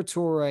got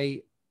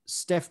Liberatore,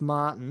 Steph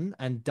Martin,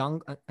 and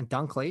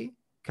Dunkley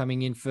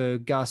coming in for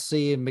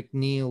Garcia,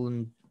 McNeil,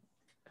 and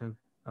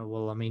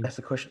that's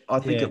the question. I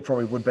think it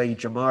probably would be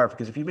Jamara,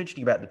 because if you're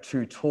mentioning about the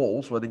 2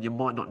 talls, well, then you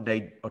might not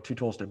need 2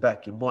 talls to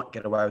back. You might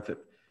get away with it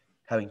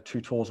having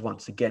 2 talls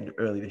once again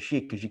early this year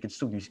because you can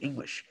still use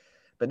English.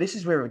 But this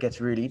is where it gets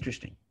really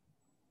interesting.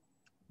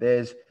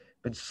 There's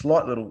been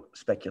slight little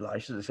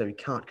speculations. I say we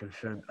can't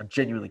confirm. I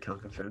genuinely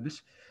can't confirm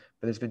this,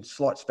 but there's been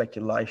slight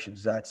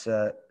speculations that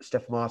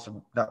Steph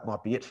Martin, that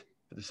might be it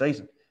for the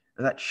season,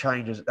 and that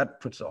changes. That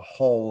puts a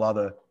whole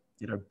other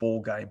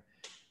ball game.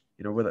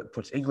 Whether it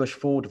puts English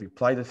forward, do we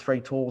play the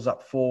 3 talls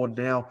up forward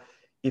now?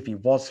 If he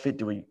was fit,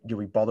 do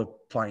we bother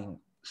playing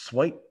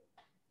sweet?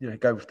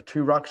 Go with the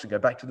 2 rucks and go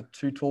back to the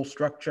 2 tall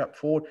structure up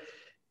forward.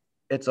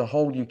 It's a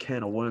whole new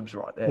can of worms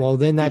right there. Well,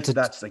 then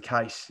that's the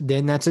case.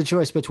 Then that's a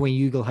choice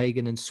between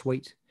Ugelhagen and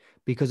Sweet.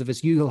 Because if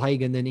it's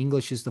Ugelhagen, then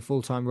English is the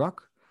full-time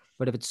ruck.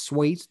 But if it's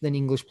Sweet, then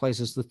English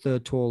plays as the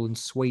 3rd tall and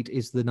Sweet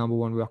is the number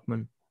 1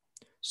 ruckman.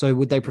 So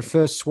would they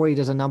prefer Sweet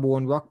as a number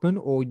 1 ruckman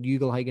or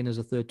Ugelhagen as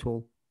a 3rd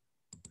tall?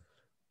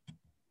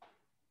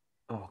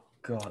 Oh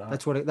God,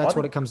 that's what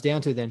it comes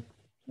down to then.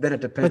 then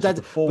it depends on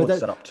the forward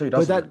setup too,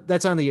 doesn't it?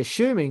 That's only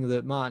assuming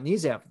that Martin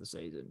is out for the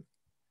season.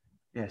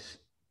 Yes.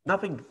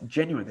 Nothing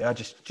genuine there.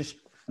 Just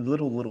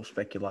little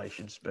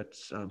speculations, but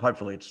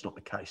hopefully it's not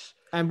the case.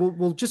 And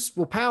we'll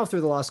power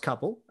through the last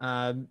couple.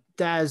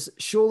 Daz,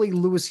 surely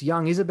Lewis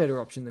Young is a better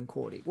option than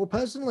Cordy. Well,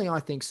 personally, I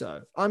think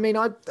so. I mean,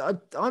 I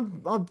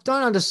don't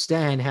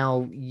understand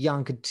how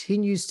Young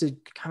continues to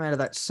come out of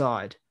that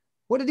side.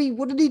 What did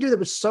he do that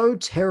was so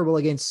terrible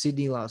against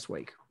Sydney last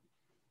week?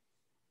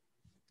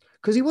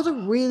 Because he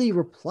wasn't really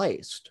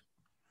replaced.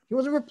 He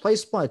wasn't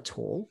replaced by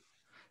Tall.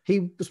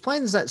 He was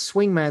playing as that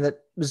swing man that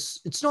was.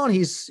 It's not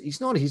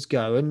his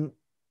go. And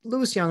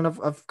Lewis Young, and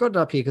I've got it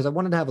up here because I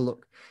wanted to have a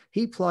look.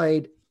 He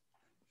played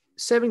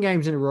 7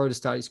 games in a row to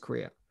start his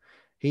career.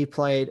 He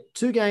played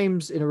 2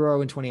 games in a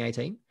row in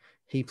 2018.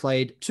 He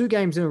played 2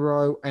 games in a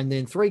row and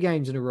then 3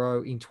 games in a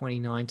row in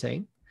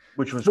 2019.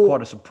 Which was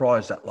quite a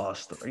surprise, that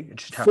last 3. It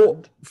just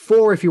happened.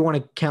 4 if you want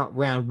to count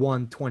round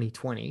 1,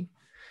 2020.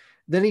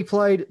 Then he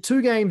played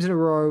 2 games in a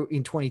row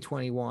in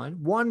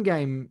 2021, 1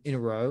 game in a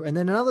row, and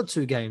then another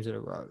 2 games in a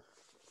row.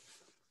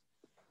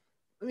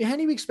 I mean, how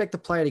do you expect a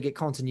player to get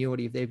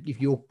continuity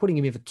if you're putting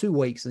him in for 2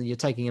 weeks and you're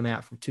taking him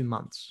out from 2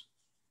 months,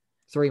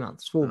 3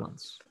 months, 4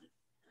 months?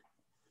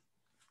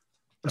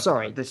 I'm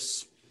sorry.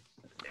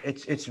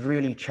 It's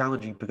really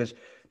challenging because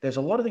there's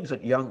a lot of things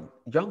that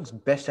Young's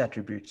best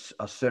attributes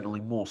are certainly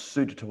more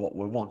suited to what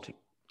we're wanting.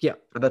 Yeah.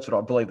 And that's what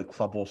I believe the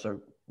club also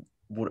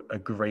would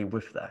agree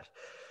with that.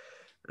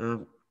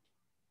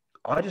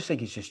 I just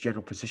think it's just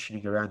general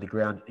positioning around the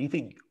ground. You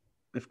think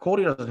if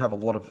Cordy doesn't have a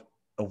lot of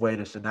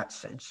awareness in that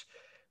sense,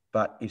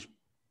 but is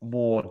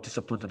more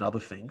disciplined in other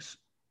things,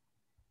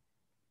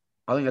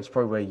 I think that's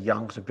probably where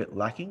Young's a bit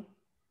lacking.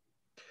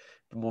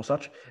 But more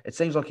such, it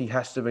seems like he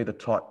has to be the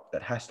type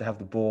that has to have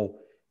the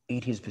ball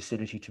in his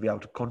vicinity to be able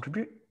to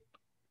contribute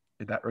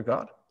in that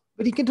regard.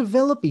 But he can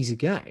develop his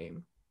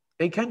game.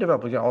 He can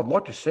develop his game. I'd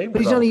like to see him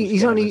but he's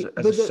only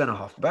as a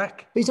centre-half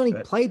back. But he's only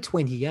played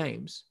 20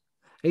 games.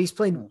 And he's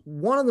played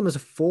one of them as a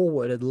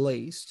forward at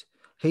least.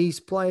 He's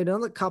played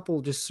another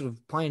couple just sort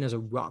of playing as a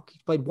ruck.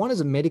 He's played one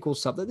as a medical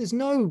sub. There's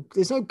no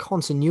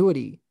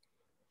continuity.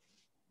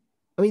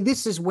 I mean,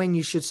 this is when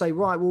you should say,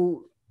 right,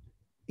 well,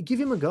 give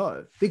him a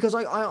go. Because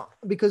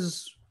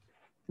because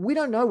we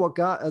don't know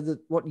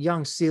what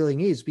Young's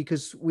ceiling is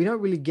because we don't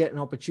really get an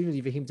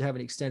opportunity for him to have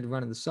an extended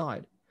run in the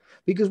side.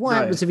 Because what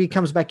happens if he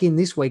comes back in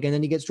this week and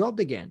then he gets dropped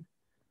again?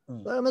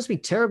 Well, it must be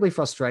terribly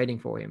frustrating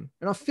for him.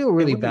 And I feel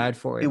really bad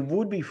for him. It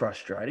would be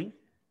frustrating,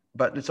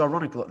 but it's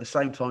ironical at the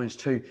same time as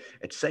too,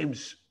 it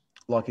seems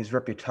like his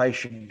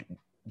reputation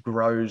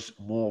grows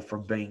more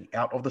from being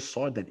out of the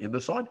side than in the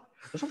side.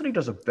 It's not that he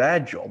does a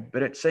bad job,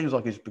 but it seems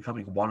like he's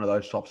becoming one of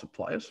those types of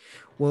players.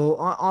 Well,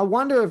 I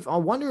wonder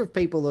if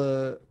people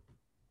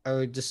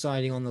are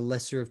deciding on the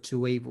lesser of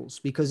two evils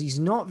because he's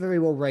not very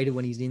well rated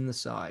when he's in the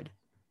side.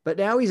 But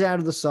now he's out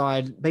of the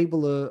side.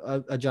 People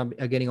are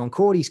getting on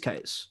Cordy's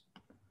case.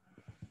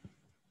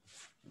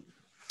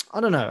 I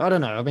don't know.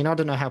 I mean, I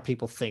don't know how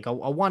people think. I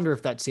wonder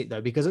if that's it,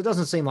 though, because it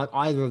doesn't seem like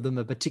either of them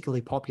are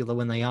particularly popular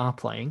when they are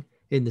playing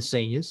in the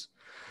seniors.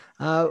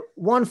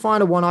 One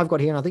final one I've got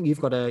here, and I think you've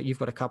got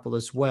a couple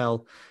as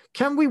well.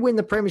 Can we win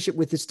the premiership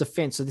with this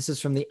defense? So this is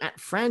from the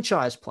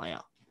 @franchise player.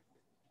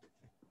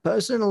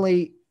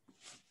 Personally,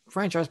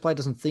 franchise player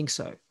doesn't think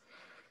so.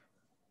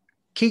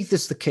 Keith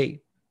is the key.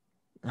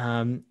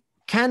 Can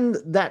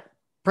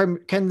we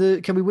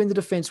win the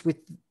defense with?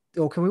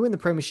 Or can we win the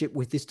premiership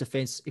with this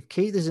defense? If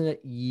Keith is in it,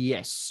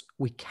 yes,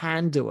 we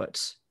can do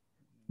it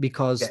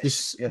because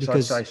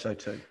I'd say so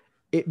too.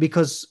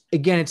 Because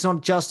again, it's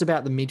not just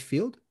about the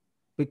midfield,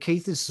 but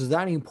Keith is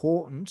that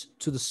important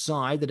to the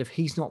side that if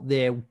he's not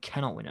there, we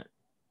cannot win it.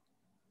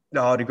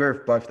 No, I'd agree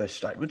with both those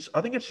statements.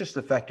 I think it's just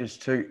the fact is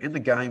too, in the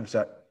games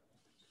that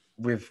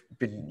we've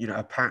been,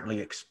 apparently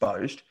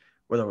exposed,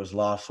 whether it was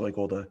last week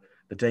or the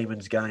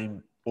Demons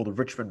game, or the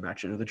Richmond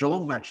match. The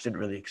Geelong match didn't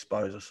really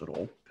expose us at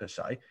all, per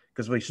se,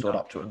 because we stood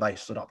up to it and they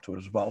stood up to it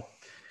as well.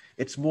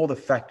 It's more the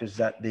fact is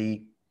that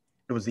it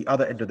was the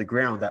other end of the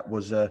ground that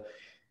was,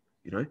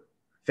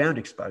 found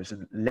exposed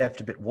and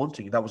left a bit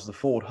wanting. That was the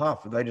forward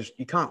half. And I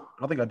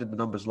think I did the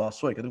numbers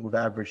last week. I think we've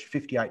averaged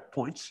 58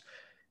 points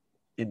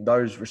in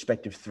those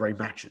respective 3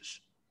 matches.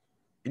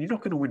 And you're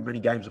not going to win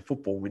many games of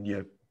football when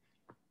you're,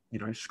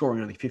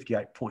 scoring only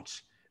 58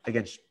 points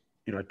against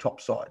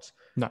top sides.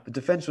 No. The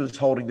defense was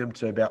holding them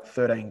to about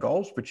 13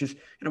 goals, which is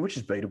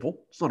beatable.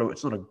 It's not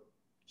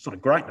a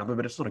great number,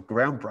 but it's not a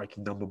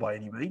groundbreaking number by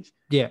any means.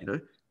 Yeah.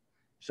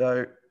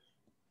 So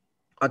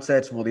I'd say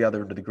it's more the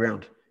other end of the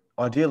ground.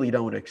 Ideally, you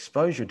don't want to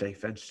expose your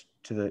defense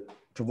to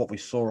what we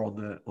saw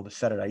on the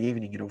Saturday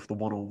evening, with the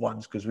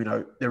one-on-ones, because we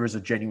know there is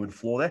a genuine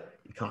flaw there.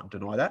 You can't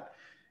deny that.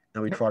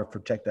 And we try to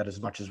protect that as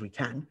much as we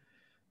can.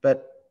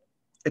 But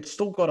it's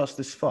still got us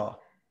this far.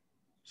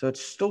 So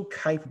it's still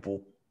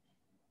capable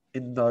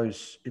in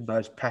those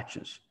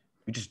patches.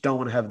 We just don't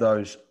want to have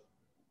those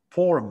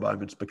poorer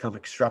moments become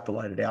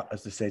extrapolated out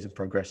as the season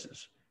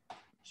progresses.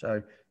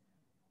 So,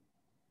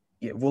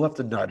 yeah, we'll have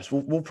to notice.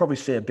 We'll probably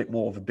see a bit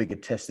more of a bigger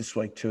test this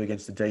week too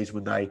against the D's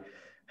when they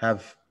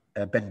have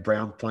Ben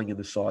Brown playing in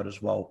the side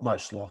as well,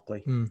 most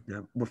likely,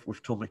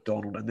 with Tom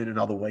McDonald, and then in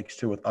other weeks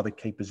too with other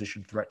key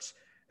position threats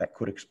that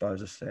could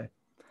expose us there.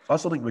 I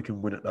still think we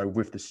can win it though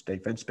with this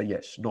defense, but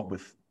yes, not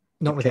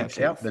without Keith's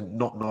out, then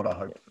not I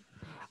hope.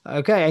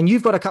 Okay, and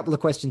you've got a couple of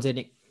questions there,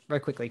 Nick, very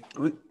quickly.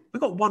 We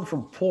got one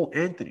from Paul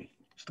Anthony.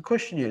 So the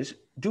question is,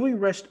 do we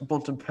rest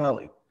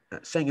Bontempelli,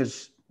 seeing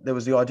as there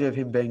was the idea of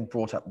him being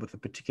brought up with a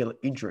particular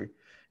injury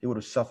he would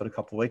have suffered a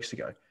couple of weeks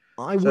ago?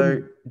 I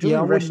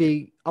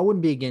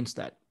wouldn't be against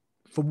that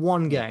for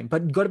one game,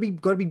 but got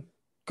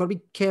to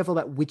be careful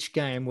about which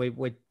game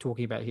we're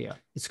talking about here.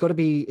 It's got to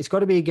be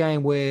a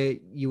game where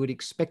you would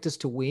expect us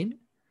to win,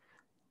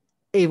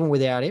 even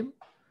without him.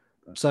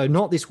 So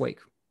not this week,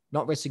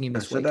 not resting him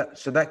this week.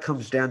 So that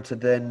comes down to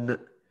then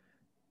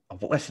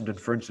Essendon,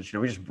 for instance.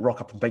 We just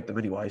rock up and beat them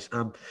anyways.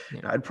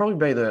 It'd probably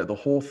be the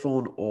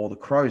Hawthorn or the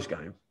Crows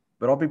game,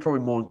 but I'd be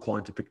probably more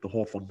inclined to pick the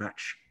Hawthorn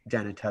match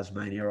down in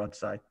Tasmania, I'd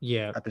say.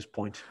 Yeah. At this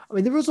point. I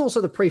mean, there is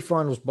also the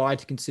pre-finals bye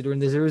to consider,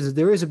 and there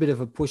is a bit of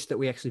a push that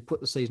we actually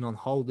put the season on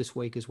hold this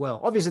week as well.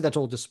 Obviously, that's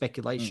all just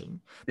speculation.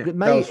 But it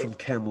may, that was from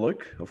Cam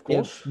Luke, of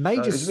course.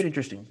 It's a bit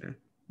interesting. Yeah.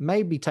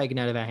 May be taken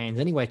out of our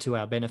hands anyway to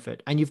our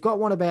benefit. And you've got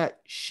one about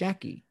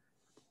Shaki.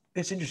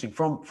 It's interesting.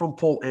 From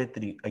Paul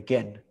Anthony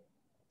again.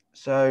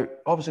 So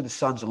obviously the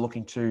Suns are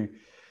looking to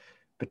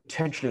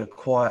potentially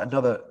acquire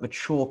another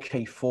mature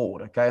key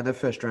forward, okay? And their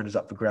first round is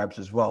up for grabs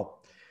as well.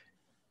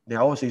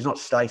 Now, obviously, he's not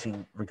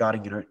stating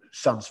regarding,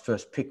 Suns'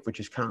 first pick, which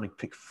is currently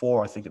pick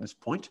 4, I think, at this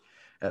point,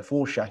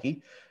 for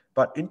Shaki.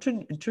 But in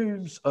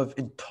terms of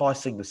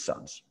enticing the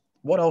Suns,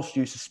 what else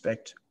do you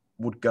suspect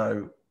would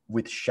go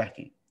with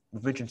Shaki?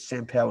 We've mentioned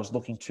Sam Powers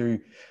looking to,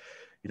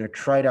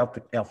 trade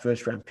our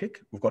first-round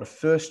pick. We've got a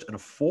first and a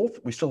fourth.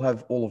 We still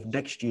have all of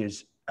next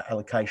year's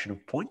allocation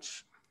of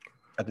points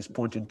at this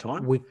point in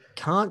time. We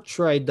can't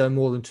trade, though,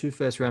 more than 2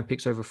 first-round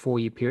picks over a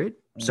 4-year period.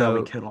 So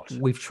we cannot.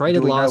 We've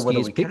traded last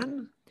year's pick.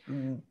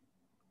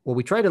 Well,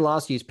 we traded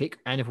last year's pick,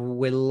 and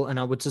and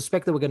I would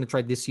suspect that we're going to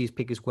trade this year's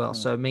pick as well.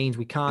 So it means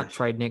we can't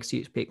trade next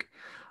year's pick.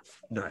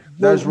 No,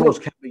 those rules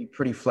can be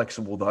pretty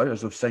flexible though,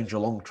 as we've seen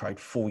Geelong trade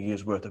 4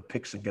 years worth of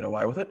picks and get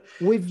away with it.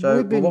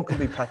 What can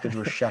be packaged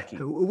with Shaki?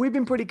 We've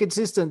been pretty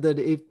consistent that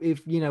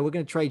if we're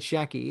going to trade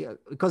Shaki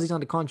because he's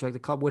under contract, the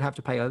club would have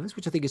to pay overs,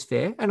 which I think is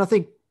fair, and I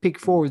think pick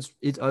 4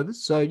 is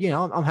overs. So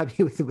I'm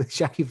happy with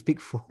Shaki for pick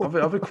 4.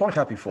 I'll be quite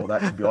happy for that,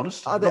 to be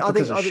honest. Not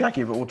because of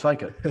Shaki, but we'll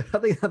take it. I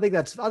think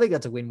that's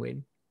a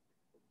win-win.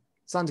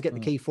 Suns get the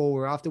key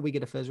 4 after we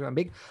get a first-round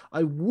pick.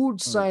 I would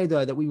say,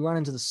 though, that we run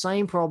into the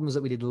same problems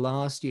that we did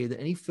last year,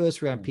 that any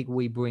first-round pick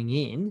we bring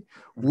in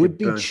would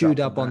be chewed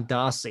up on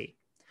Darcy.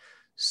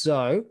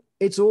 So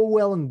it's all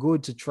well and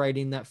good to trade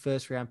in that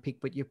first-round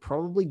pick, but you're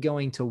probably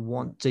going to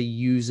want to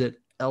use it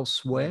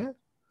elsewhere.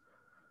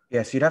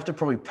 Yeah, so you'd have to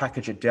probably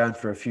package it down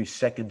for a few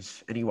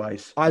seconds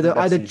anyways. Either,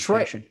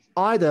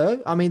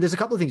 I mean, there's a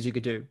couple of things you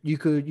could do. You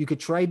could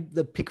trade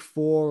the pick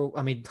 4.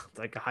 I mean,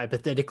 like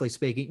hypothetically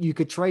speaking, you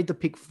could trade the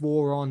pick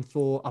 4 on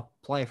for a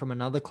player from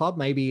another club,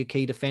 maybe a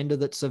key defender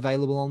that's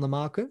available on the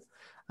market.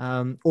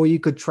 Or you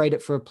could trade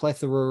it for a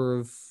plethora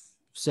of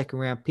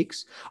second-round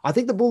picks. I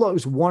think the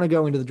Bulldogs want to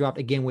go into the draft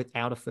again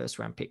without a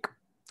first-round pick.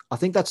 I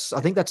think that's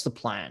the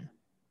plan.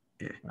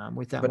 Yeah.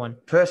 With that one.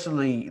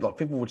 Personally, like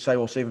people would say,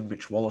 well, even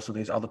Mitch Wallace and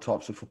these other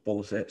types of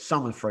footballers there,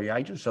 some are free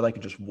agents, so they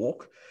can just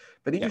walk.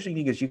 But the interesting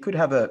thing is you could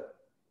have an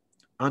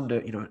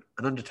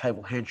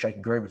under-table handshake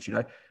agreement,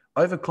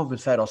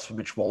 overcompensate us for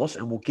Mitch Wallace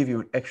and we'll give you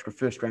an extra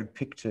first-round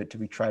pick to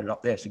be traded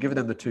up there. So give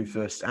them the 2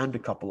 firsts and a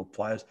couple of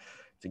players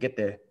to get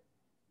their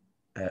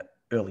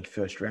early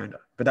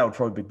first-rounder. But that would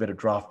probably be better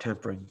draft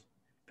tampering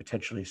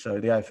potentially. So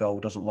the AFL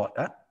doesn't like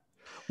that.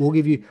 We'll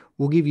give you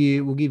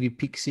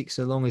pick 6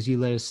 so long as you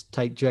let us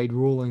take Jade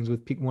Rawlings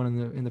with pick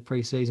 1 in the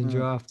preseason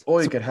draft.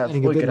 Or you could have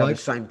the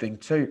same thing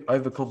too.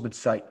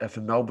 Overcompensate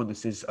for Melbourne.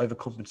 This is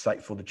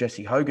overcompensate for the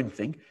Jesse Hogan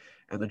thing,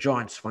 and the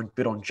Giants won't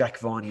bid on Jack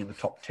Viney in the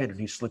top 10, and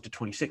he's slid to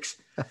 26.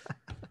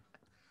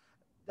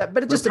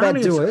 But just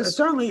about do us.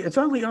 It's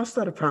only us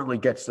that apparently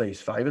gets these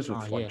favours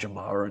with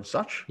Jamara and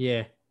such.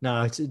 Yeah.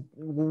 No,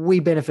 we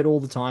benefit all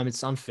the time.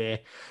 It's unfair.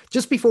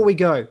 Just before we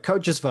go,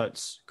 coaches'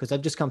 votes, because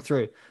they've just come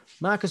through.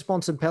 Marcus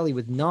Bontempelli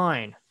with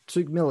 9,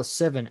 Tuke Miller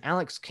 7,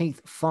 Alex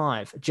Keith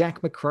 5,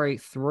 Jack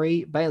McRae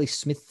 3, Bailey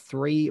Smith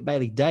 3,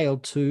 Bailey Dale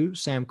 2,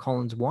 Sam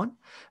Collins 1.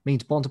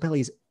 Means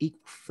Bontempelli is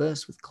equal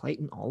first with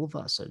Clayton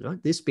Oliver. So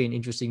don't this be an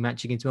interesting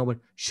match against Melbourne?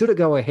 Should it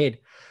go ahead?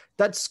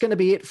 That's going to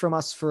be it from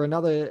us for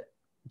another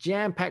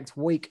jam-packed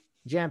week,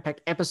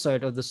 jam-packed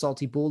episode of the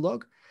Salty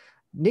Bulldog.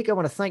 Nick, I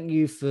want to thank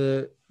you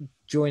for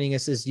joining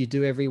us as you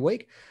do every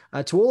week.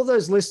 To all of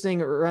those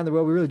listening around the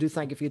world, we really do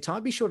thank you for your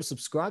time. Be sure to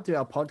subscribe to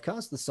our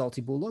podcast, The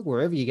Salty Bulldog,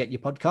 wherever you get your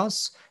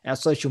podcasts, our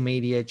social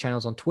media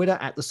channels on Twitter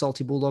at The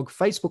Salty Bulldog,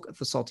 Facebook at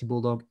The Salty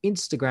Bulldog,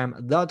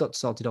 Instagram,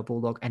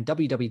 the.salty.bulldog, and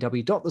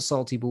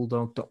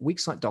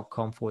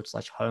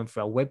www.thesaltybulldog.wixsite.com/home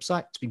for our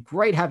website. It's been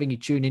great having you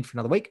tune in for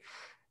another week.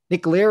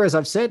 Nick Lear, as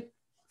I've said,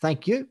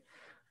 thank you.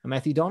 I'm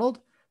Matthew Donald.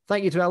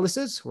 Thank you to our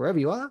listeners, wherever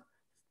you are.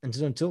 And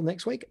until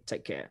next week,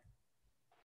 take care.